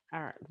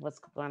 All right, what's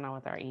going on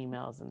with our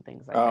emails and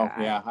things like Oh, that?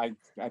 yeah, I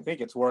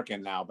think it's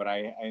working now, but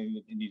I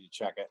need to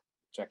check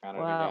on it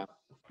again.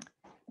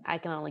 I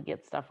can only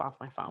get stuff off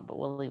my phone, but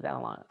we'll leave that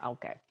alone.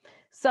 Okay.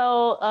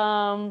 So,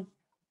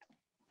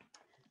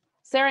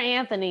 Sarah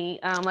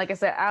Anthony, like I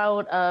said,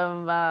 out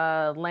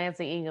of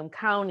Lansing, Ingham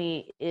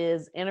County,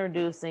 is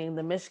introducing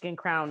the Michigan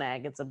Crown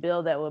Act. It's a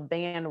bill that would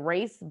ban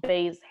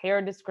race-based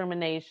hair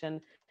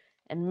discrimination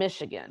in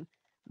Michigan.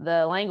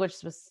 The language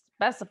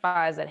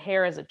specifies that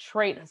hair is a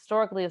trait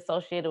historically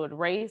associated with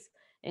race,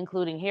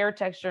 including hair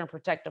texture and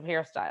protective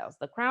hairstyles.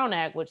 The Crown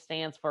Act, which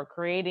stands for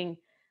Creating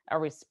a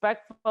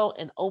Respectful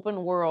and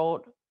Open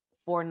World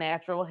for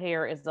Natural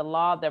Hair, is the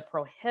law that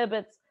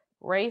prohibits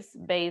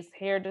race-based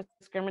hair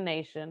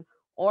discrimination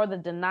or the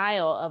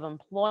denial of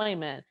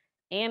employment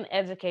and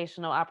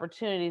educational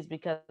opportunities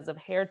because of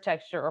hair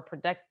texture or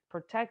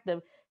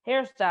protective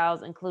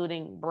hairstyles,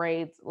 including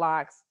braids,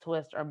 locks,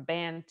 twists, or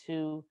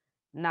Bantu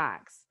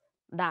knots.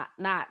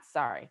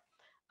 Sorry.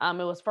 It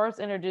was first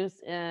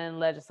introduced in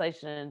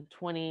legislation in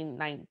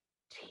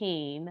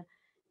 2019,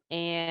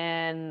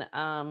 and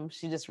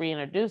she just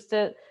reintroduced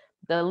it.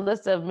 The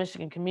list of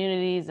Michigan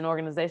communities and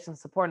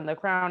organizations supporting the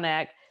Crown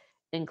Act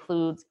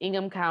includes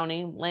Ingham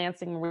County,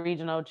 Lansing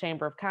Regional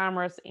Chamber of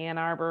Commerce, Ann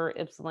Arbor,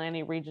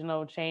 Ypsilanti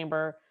Regional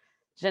Chamber,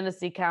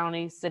 Genesee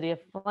County, City of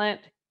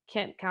Flint,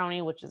 Kent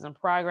County, which is in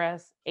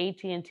progress,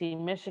 AT&T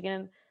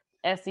Michigan,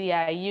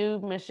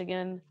 SEIU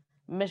Michigan,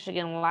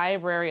 Michigan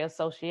Library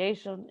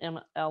Association,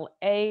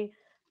 MLA,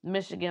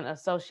 Michigan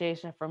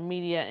Association for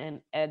Media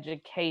and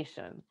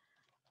Education.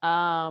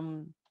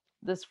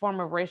 This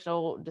form of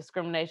racial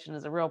discrimination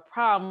is a real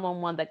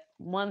problem,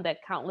 one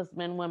that countless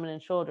men, women,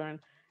 and children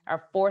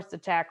are forced to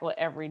tackle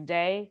every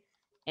day.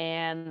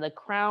 And the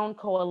Crown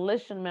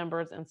Coalition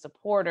members and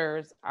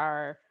supporters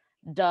are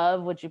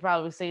Dove, which you've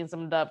probably seen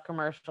some Dove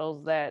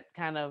commercials that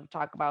kind of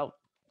talk about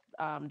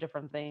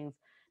different things,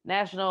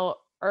 National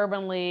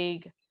Urban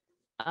League,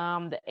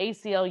 the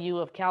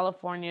ACLU of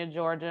California,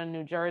 Georgia,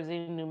 New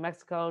Jersey, New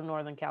Mexico,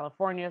 Northern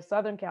California,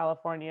 Southern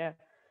California,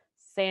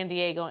 San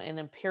Diego, and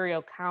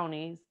Imperial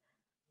counties,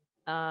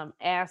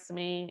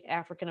 ASME,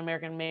 African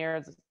American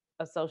Mayors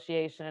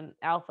Association,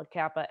 Alpha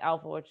Kappa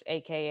Alpha, which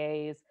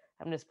AKAs,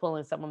 I'm just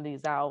pulling some of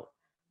these out,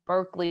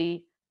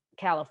 Berkeley,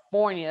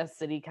 California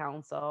City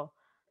Council,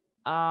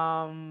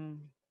 Black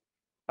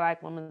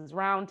Women's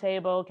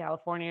Roundtable,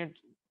 California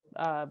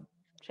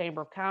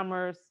Chamber of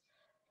Commerce.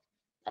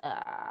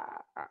 I'm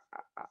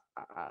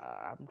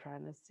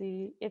trying to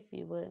see if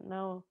you would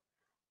know.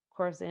 Of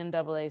course, the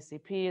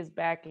NAACP is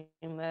backing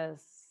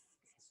this.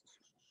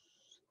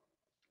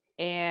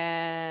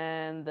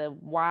 And the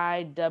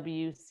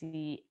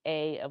YWCA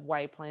of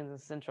White Plains and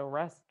Central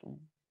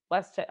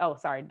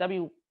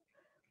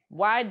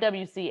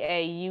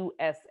YWCA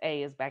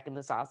USA is backing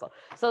this also.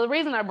 So the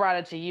reason I brought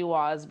it to you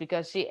all is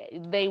because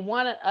they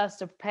wanted us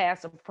to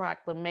pass a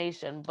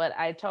proclamation, but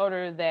I told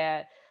her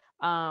that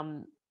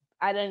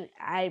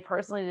I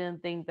personally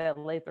didn't think that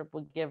Lathrop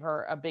would give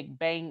her a big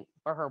bang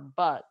for her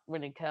buck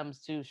when it comes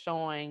to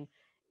showing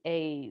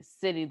a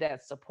city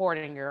that's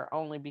supporting her,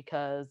 only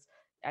because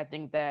I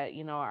think that,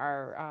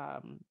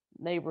 our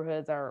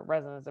neighborhoods, our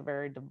residents are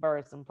very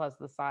diverse, and plus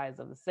the size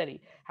of the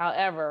city.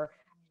 However,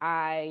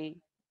 I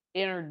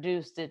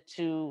introduced it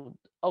to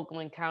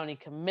Oakland County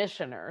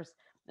commissioners,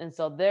 and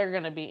so they're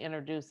going to be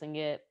introducing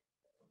it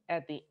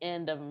at the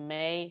end of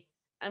May.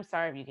 I'm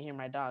sorry if you can hear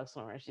my dog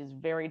snoring. She's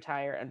very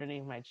tired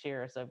underneath my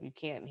chair, so if you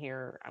can't hear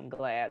her, I'm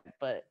glad,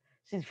 but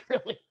she's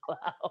really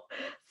loud.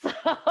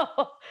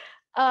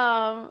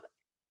 So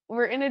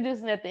we're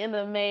introducing at the end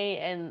of May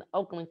in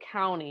Oakland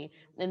County,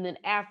 and then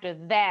after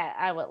that,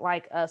 I would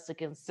like us to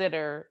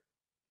consider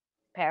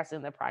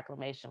passing the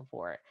proclamation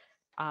for it.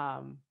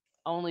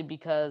 Only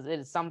because it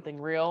is something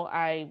real.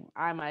 I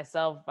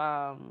myself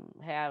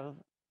have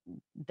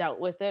dealt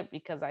with it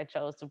because I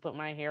chose to put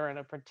my hair in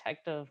a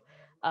protective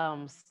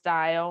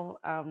style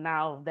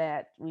now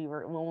that when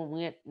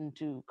we went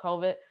into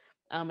COVID.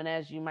 And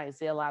as you might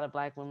see, a lot of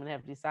Black women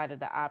have decided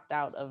to opt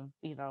out of,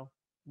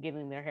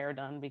 getting their hair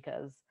done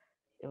because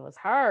it was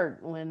hard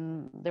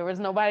when there was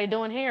nobody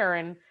doing hair,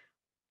 and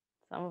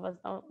some of us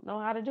don't know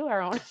how to do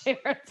our own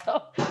hair,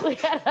 so we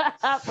had to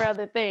opt for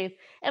other things.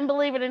 And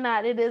believe it or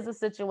not, it is a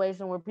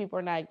situation where people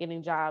are not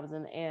getting jobs.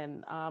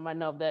 And I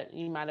know that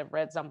you might have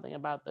read something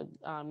about the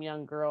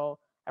young girl,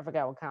 I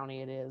forgot what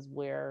county it is,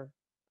 where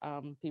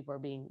kids are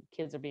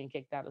being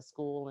kicked out of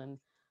school and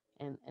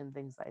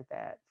things like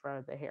that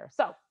for the hair.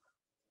 So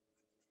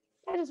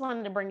I just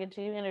wanted to bring it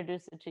to you,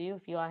 introduce it to you,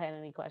 if you all had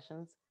any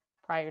questions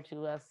prior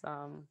to us,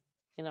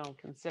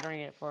 considering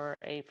it for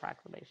a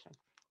proclamation.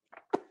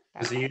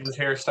 Does Ian's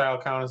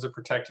hairstyle count as a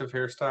protective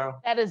hairstyle?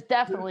 That is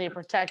definitely a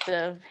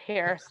protective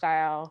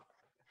hairstyle.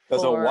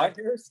 Does a what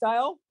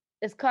hairstyle?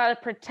 It's called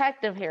a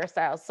protective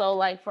hairstyle. So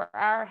like for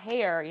our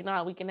hair,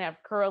 how we can have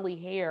curly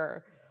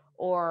hair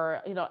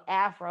or,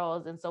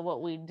 afros. And so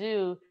what we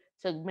do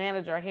to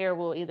manage our hair,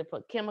 we'll either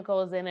put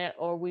chemicals in it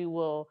or we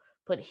will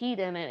put heat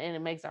in it, and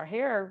it makes our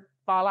hair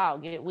fall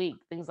out, get weak,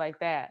 things like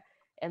that.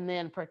 And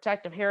then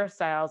protective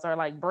hairstyles are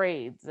like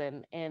braids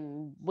and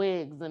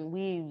wigs and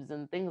weaves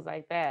and things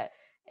like that.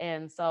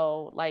 And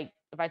so, like,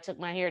 if I took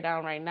my hair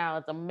down right now,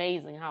 it's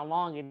amazing how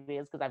long it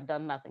is because I've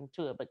done nothing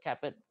to it but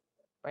kept it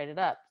braided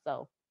up.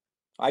 So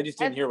I just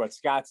didn't hear what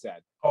Scott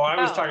said. Oh, I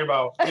was talking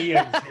about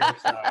Ian's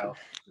hairstyle,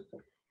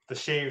 the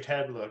shaved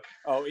head look.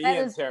 Oh,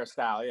 Ian's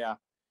hairstyle, yeah.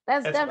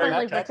 That's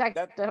definitely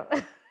protective.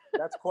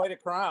 That's quite a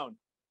crown.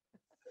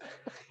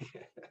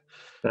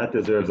 That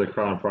deserves a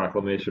crown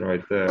proclamation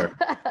right there.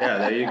 Yeah,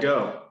 there you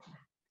go.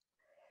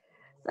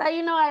 So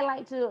I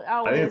like to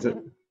always.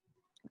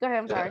 Go ahead.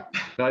 I'm sorry.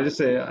 No, I just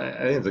say I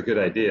think it's a good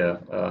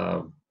idea.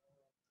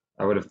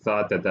 I would have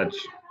thought that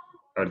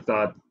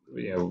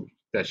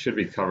should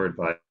be covered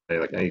by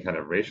like any kind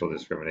of racial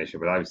discrimination,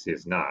 but obviously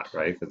it's not,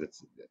 right?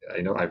 Because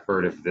I've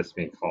heard of this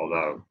being called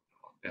out,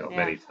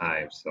 many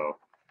times. So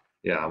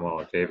yeah, I'm all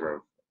in favor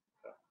of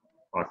a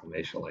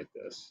proclamation like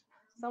this.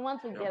 So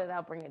once we get it,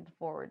 I'll bring it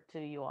forward to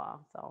you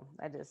all. So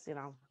I just,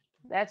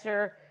 that's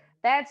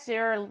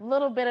your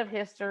little bit of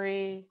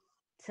history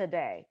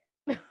today.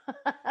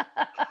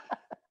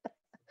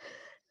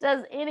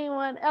 Does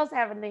anyone else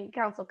have any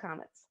council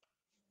comments?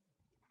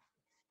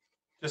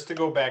 Just to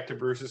go back to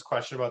Bruce's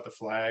question about the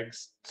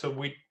flags. So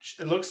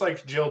it looks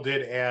like Jill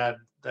did add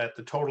that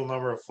the total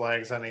number of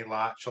flags on a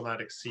lot shall not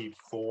exceed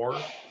 4.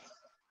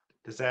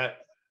 Does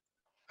that,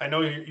 I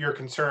know your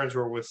concerns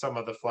were with some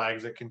of the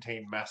flags that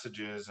contain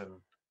messages, and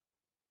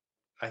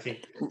I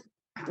think.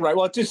 Right.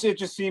 Well, it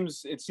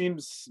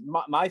seems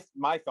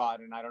my thought,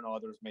 and I don't know,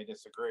 others may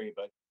disagree,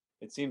 but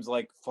it seems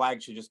like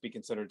flags should just be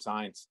considered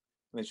signs.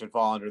 They should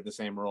fall under the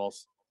same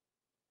rules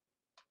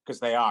because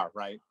they are,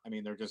 right? I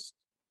mean, they're just,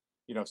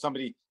 if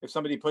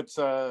somebody puts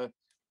a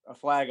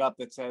flag up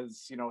that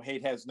says,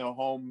 hate has no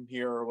home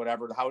here or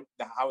whatever,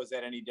 how is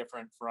that any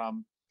different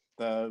from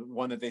the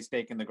one that they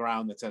stake in the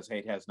ground that says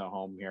hate has no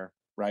home here,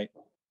 right?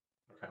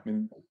 Okay. I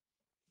mean,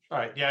 all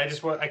right. Yeah,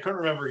 I couldn't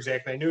remember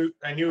exactly. I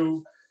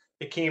knew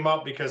it came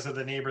up because of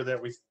the neighbor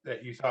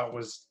that you thought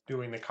was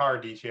doing the car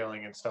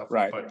detailing and stuff.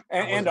 Right, But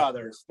and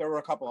others. There were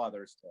a couple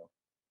others too.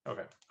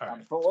 Okay, all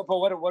right. But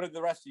what do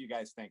the rest of you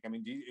guys think? I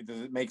mean, does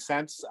it make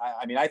sense?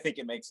 I mean, I think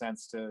it makes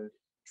sense to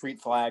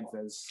treat flags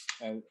as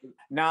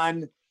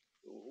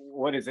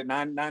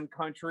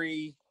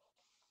non-country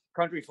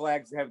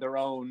flags have their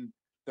own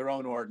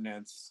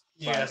ordinance.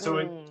 Yeah, so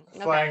okay.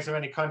 flags of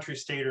any country,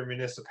 state, or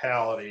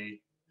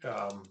municipality,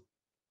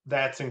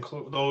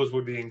 those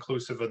would be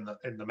inclusive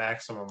in the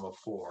maximum of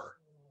 4.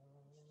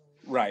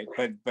 Right,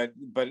 but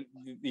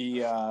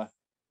the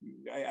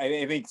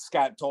I think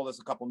Scott told us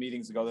a couple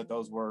meetings ago that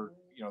those were,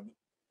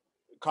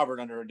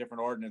 covered under a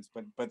different ordinance,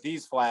 but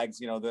these flags,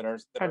 that are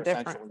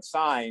essentially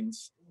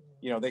signs,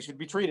 they should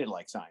be treated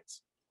like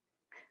signs.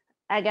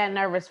 I got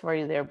nervous for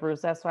you there,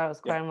 Bruce. That's why I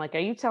was crying. Like, are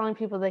you telling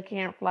people they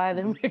can't fly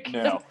them?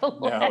 No.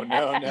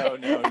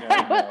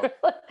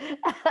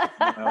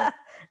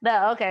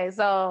 No, okay.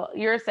 So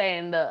you're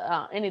saying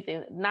the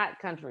anything not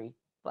country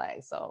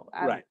flag. So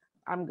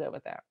I'm good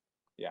with that.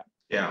 Yeah,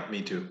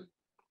 me too.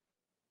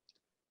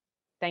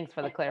 Thanks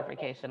for the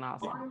clarification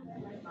also.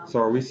 So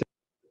are we saying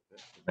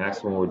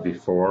maximum would be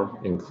 4,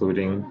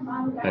 including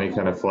any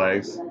kind of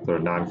flags that are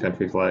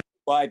non-country flags?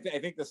 Well, I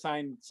think the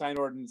sign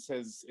ordinance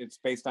says it's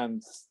based on,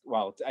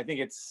 well, I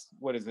think it's,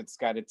 what is it,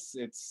 Scott?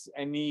 It's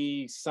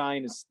any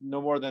sign is no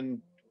more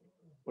than,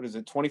 what is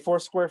it, 24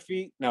 square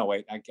feet? No,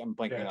 wait, I'm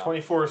blanking Yeah, out.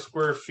 24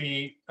 square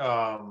feet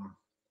for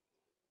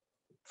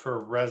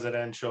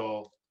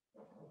residential.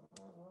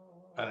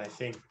 And I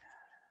think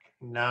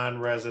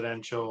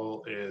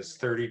non-residential is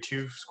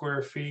 32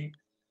 square feet.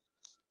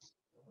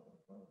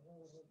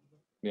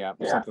 Yeah,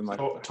 something like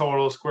that.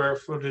 Total square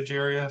footage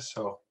area,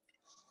 so.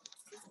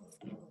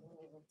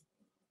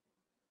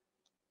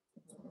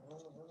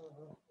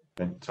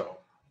 So,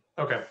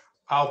 okay,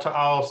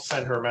 I'll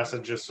send her a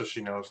message just so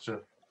she knows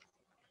to.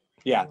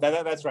 Yeah,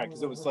 that's right,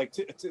 because it was like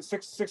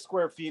six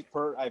square feet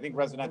per, I think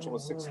residential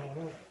was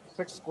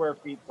six square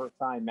feet per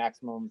sign,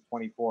 maximum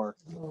 24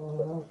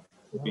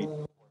 would be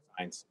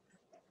signs.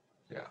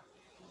 Yeah.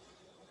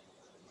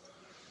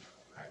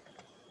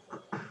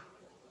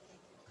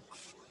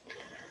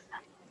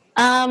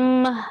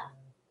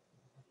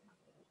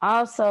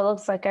 Also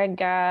looks like I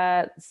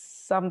got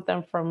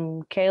something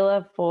from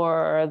Kayla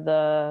for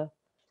the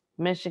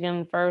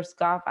Michigan First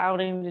golf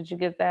outing. Did you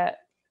get that,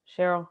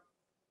 Cheryl?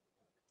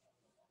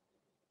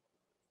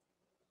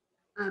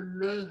 I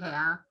may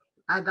have.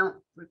 I don't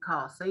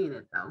recall seeing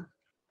it though.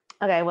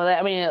 Okay, well,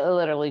 I mean, it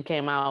literally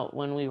came out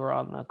when we were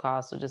on the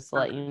call. So just to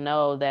let you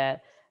know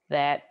that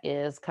that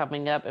is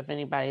coming up if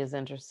anybody is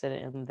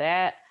interested in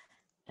that.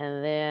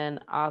 And then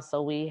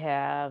also we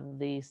have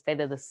the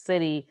State of the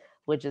City,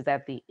 which is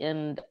at the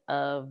end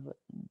of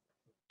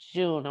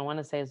June. I want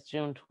to say it's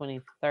June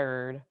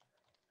 23rd.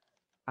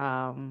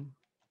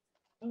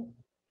 Is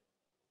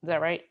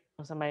that right?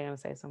 Or somebody going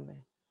to say something?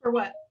 For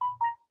what?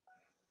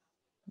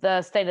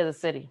 The State of the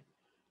City.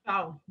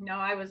 Oh, no,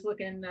 I was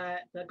looking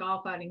at the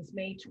golf outings,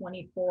 May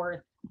 24th.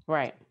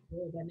 Right.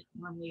 Than it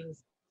normally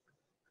is.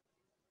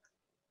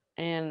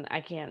 And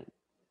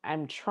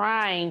I'm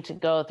trying to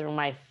go through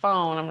my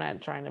phone. I'm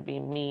not trying to be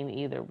mean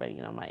either, but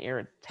my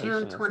irritation.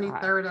 June is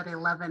 23rd at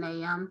 11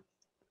 a.m.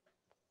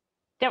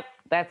 Yep,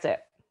 that's it.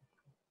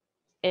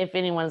 If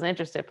anyone's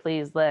interested,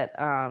 please let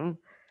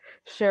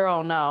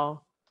Cheryl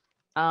know.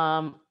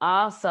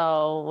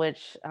 Also,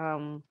 which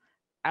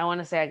I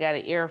want to say I got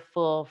an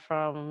earful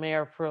from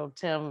Mayor Pro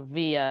Tem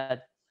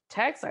via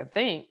text, I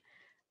think,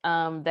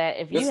 that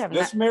if you have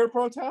this Mayor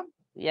Pro Tem?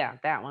 Yeah,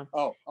 that one.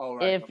 Oh,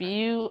 right. If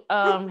you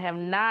have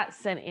not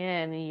sent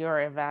in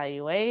your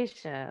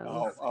evaluations.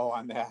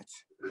 On that.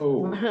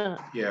 Oh,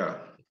 yeah.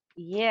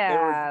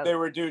 Yeah. They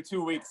were due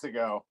 2 weeks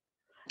ago.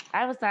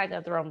 I was not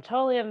going to throw them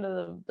totally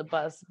under the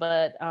bus,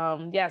 but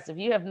yes, if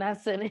you have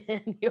not sent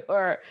in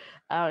your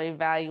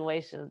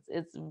evaluations,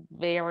 it's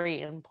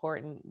very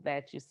important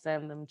that you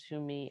send them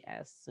to me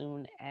as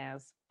soon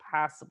as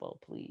possible,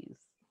 please.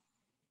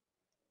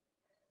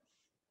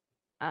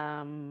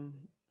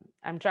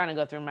 I'm trying to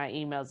go through my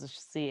emails to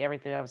see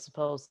everything I was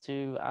supposed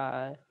to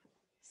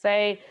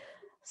say.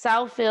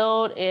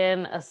 Southfield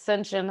and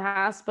Ascension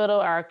Hospital,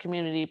 our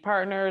community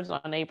partners,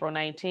 on April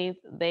 19th,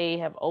 they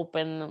have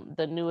opened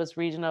the newest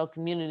regional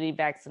community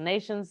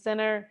vaccination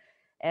center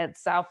at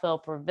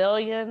Southfield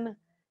Pavilion.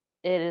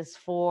 It is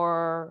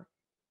for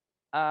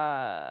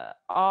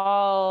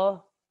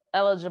all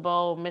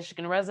eligible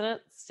Michigan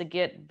residents to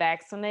get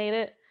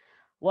vaccinated.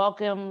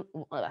 Walk-ins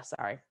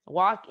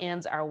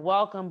are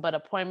welcome, but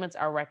appointments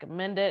are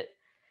recommended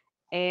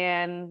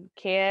and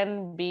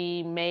can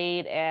be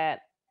made at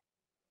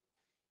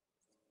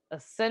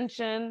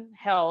Ascension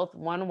Health,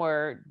 one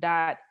word,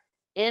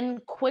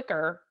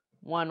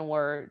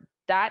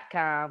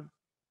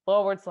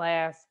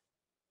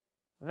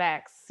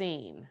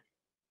 inquicker.com/vaccine.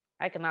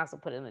 I can also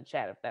put it in the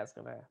chat if that's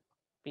going to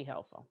be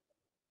helpful.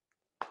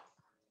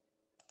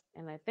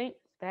 And I think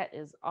that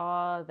is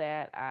all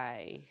that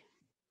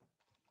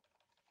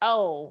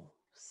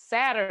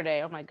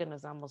Saturday. Oh my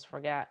goodness, I almost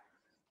forgot.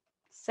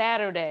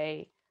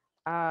 Saturday,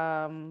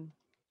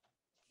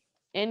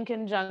 in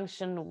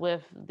conjunction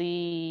with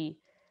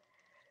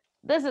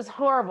this is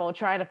horrible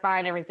trying to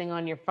find everything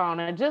on your phone.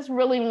 I just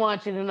really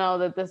want you to know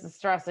that this is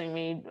stressing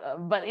me.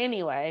 But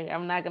anyway,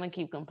 I'm not going to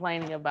keep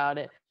complaining about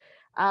it.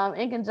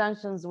 In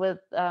conjunctions with,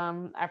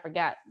 I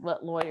forgot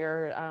what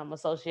lawyer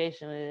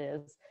association it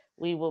is,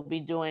 we will be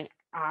doing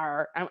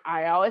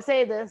I always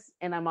say this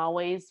and I'm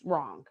always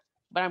wrong,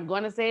 but I'm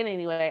going to say it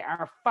anyway,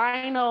 our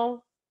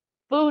final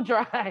food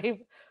drive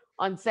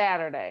on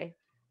Saturday.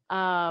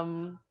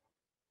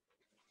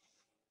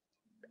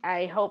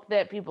 I hope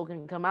that people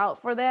can come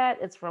out for that.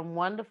 It's from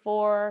 1 to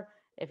 4.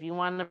 If you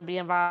want to be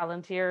a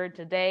volunteer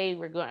today,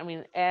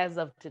 as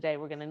of today,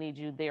 we're going to need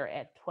you there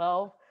at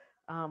 12.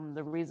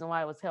 The reason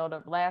why it was held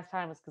up last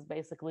time is because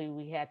basically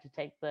we had to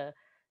take the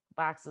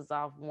boxes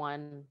off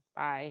 1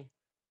 by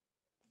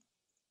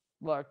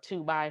or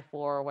 2 by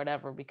 4 or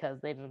whatever because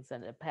they didn't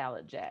send a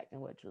pallet jack,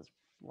 which was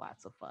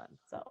lots of fun.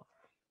 So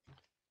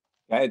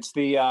Yeah, it's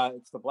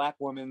the Black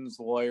Women's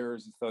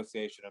Lawyers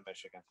Association of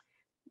Michigan.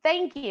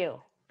 thank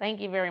you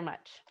very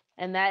much.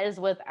 And that is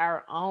with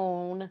our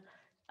own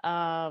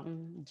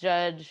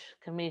Judge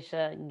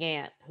Kamisha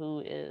Gant, who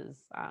is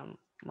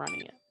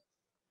running it.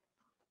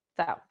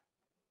 So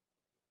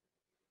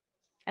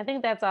I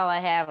think that's all I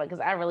have because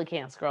I really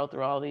can't scroll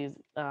through all these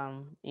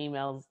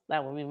emails.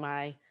 That would be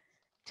my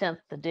 10th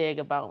dig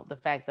about the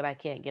fact that I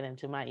can't get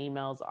into my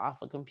emails off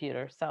a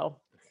computer. So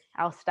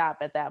I'll stop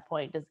at that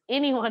point. Does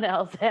anyone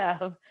else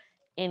have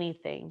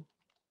anything?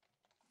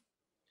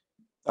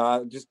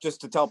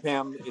 Just to tell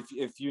Pam,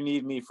 if you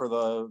need me for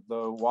the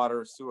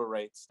water sewer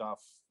rate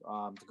stuff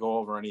to go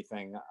over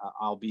anything,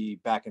 I'll be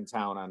back in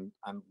town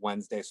on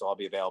Wednesday, so I'll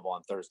be available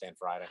on Thursday and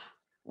Friday.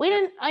 We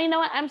didn't. Oh, you know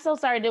what? I'm so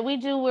sorry. Did we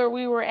do where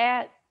we were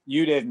at?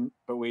 You didn't,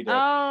 but we did.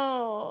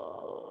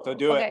 Oh, so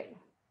do it.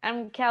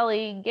 I'm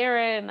Kelly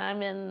Garrett, and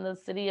I'm in the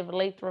city of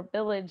Lathrop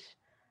Village,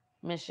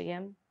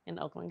 Michigan, in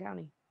Oakland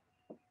County.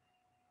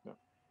 Yep.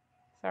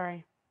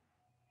 Sorry.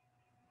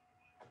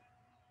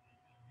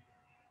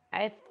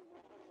 I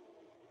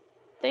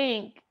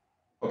think.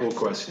 Couple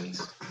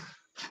questions.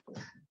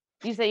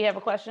 You say you have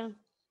a question?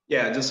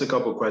 Yeah, just a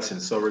couple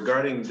questions. So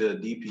regarding the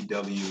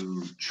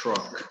DPW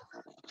truck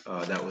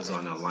that was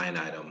on a line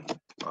item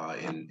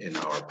in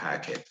our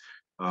packet.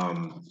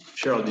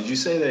 Cheryl, did you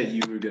say that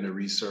you were going to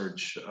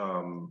research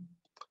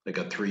like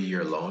a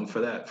 3-year loan for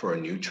that, for a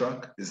new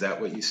truck? Is that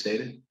what you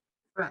stated?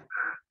 Right.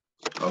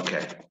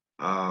 Okay.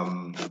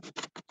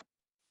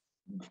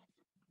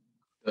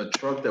 The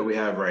truck that we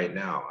have right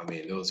now, I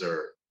mean, those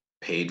are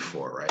paid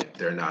for, right?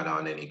 They're not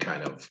on any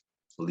kind of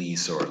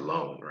lease or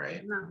loan,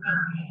 right? No.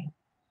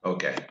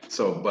 Okay,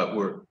 so, but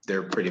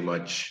they're pretty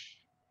much,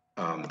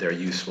 their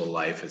useful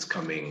life is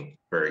coming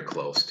very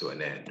close to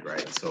an end,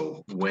 right?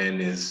 So when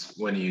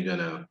are you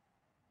gonna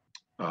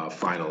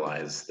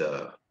finalize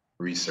the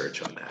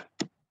research on that?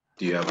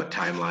 Do you have a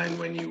timeline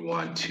when you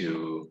want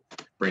to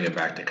bring it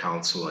back to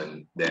council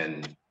and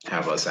then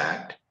have us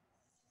act?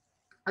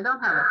 I don't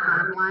have a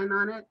timeline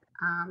on it.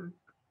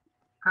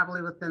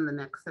 Probably within the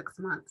next 6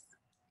 months.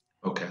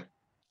 Okay.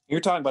 You're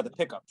talking about the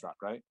pickup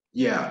truck, right?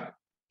 Yeah.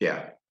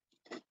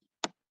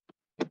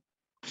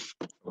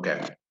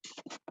 Okay.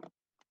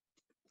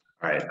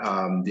 All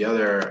right. The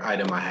other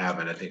item I have,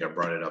 and I think I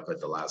brought it up at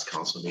the last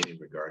council meeting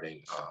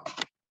regarding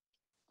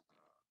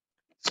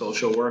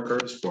social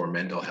workers for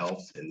mental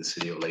health in the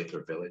city of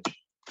Lathrop Village.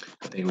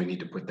 I think we need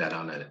to put that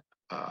on an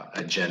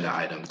agenda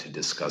item to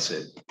discuss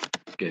it,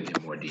 get into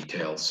more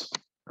details,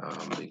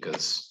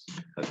 because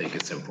I think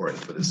it's important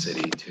for the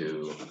city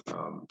to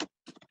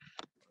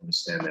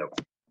understand that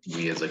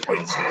we as a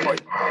council,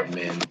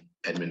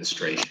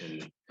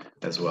 administration,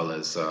 as well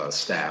as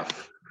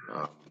staff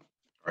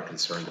are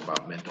concerned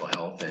about mental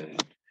health,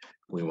 and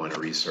we want to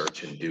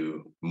research and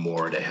do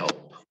more to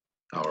help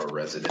our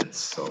residents.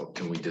 So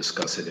can we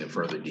discuss it in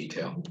further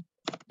detail?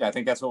 Yeah, I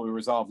think that's what we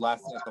resolved at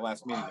the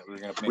last meeting that we were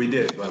going to. We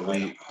did, but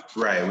we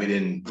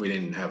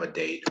didn't have a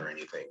date or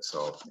anything.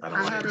 So I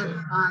don't want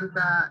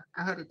to.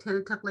 I had it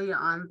tentatively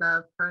on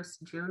the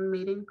first June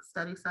meeting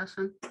study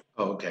session.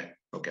 Oh, okay.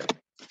 All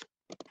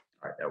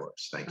right, that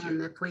works. Thank you.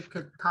 And if we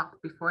could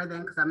talk before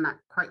then, because I'm not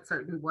quite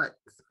certain what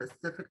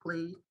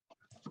specifically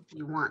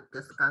you want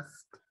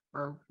discussed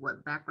or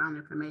what background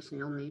information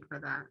you'll need for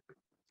that.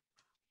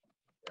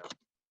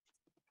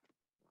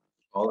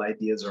 All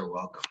ideas are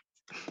welcome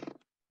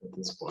at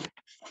this point.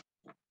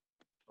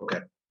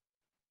 Okay.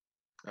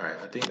 All right,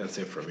 I think that's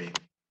it for me.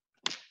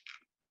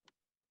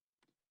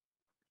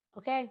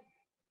 Okay.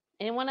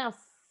 Anyone else?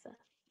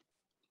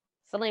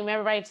 Salim,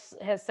 everybody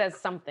has said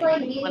something.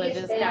 You want to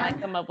just kind of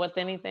come up with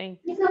anything?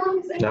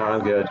 No,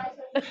 I'm good.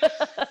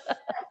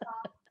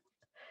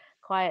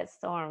 Quiet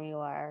storm, you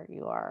are.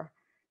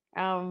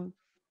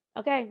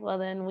 Okay, well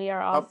then we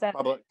are all set.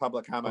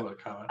 Public comment.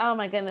 Oh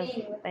my goodness,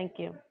 thank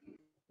you.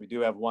 We do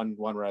have one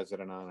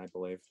resident on, I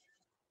believe.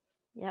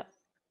 Yep.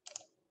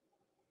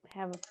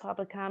 Have a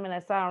public comment. I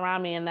saw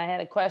Rami and I had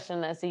a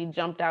question as he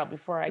jumped out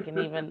before I can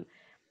even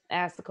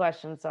ask the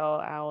question, so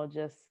I will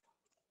just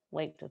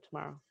wait till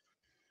tomorrow.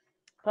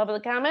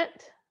 Public comment?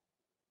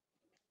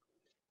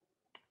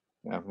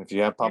 Yeah, if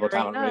you have public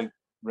comment,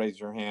 raise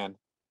your hand.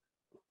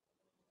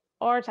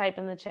 Or type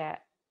in the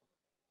chat.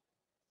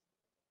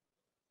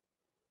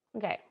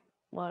 Okay,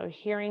 well,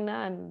 hearing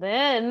none,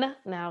 then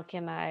now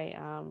can I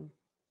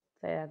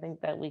say I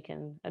think that we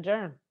can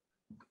adjourn?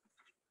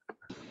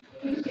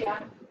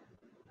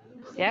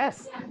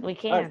 Yes, we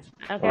can.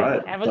 Okay,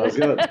 right, have a sounds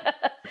good, good.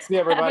 See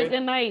everybody. have a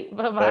good night.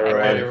 Bye, Bye-bye.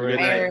 everyone. Good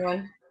Bye, night.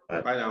 everyone.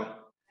 Bye now.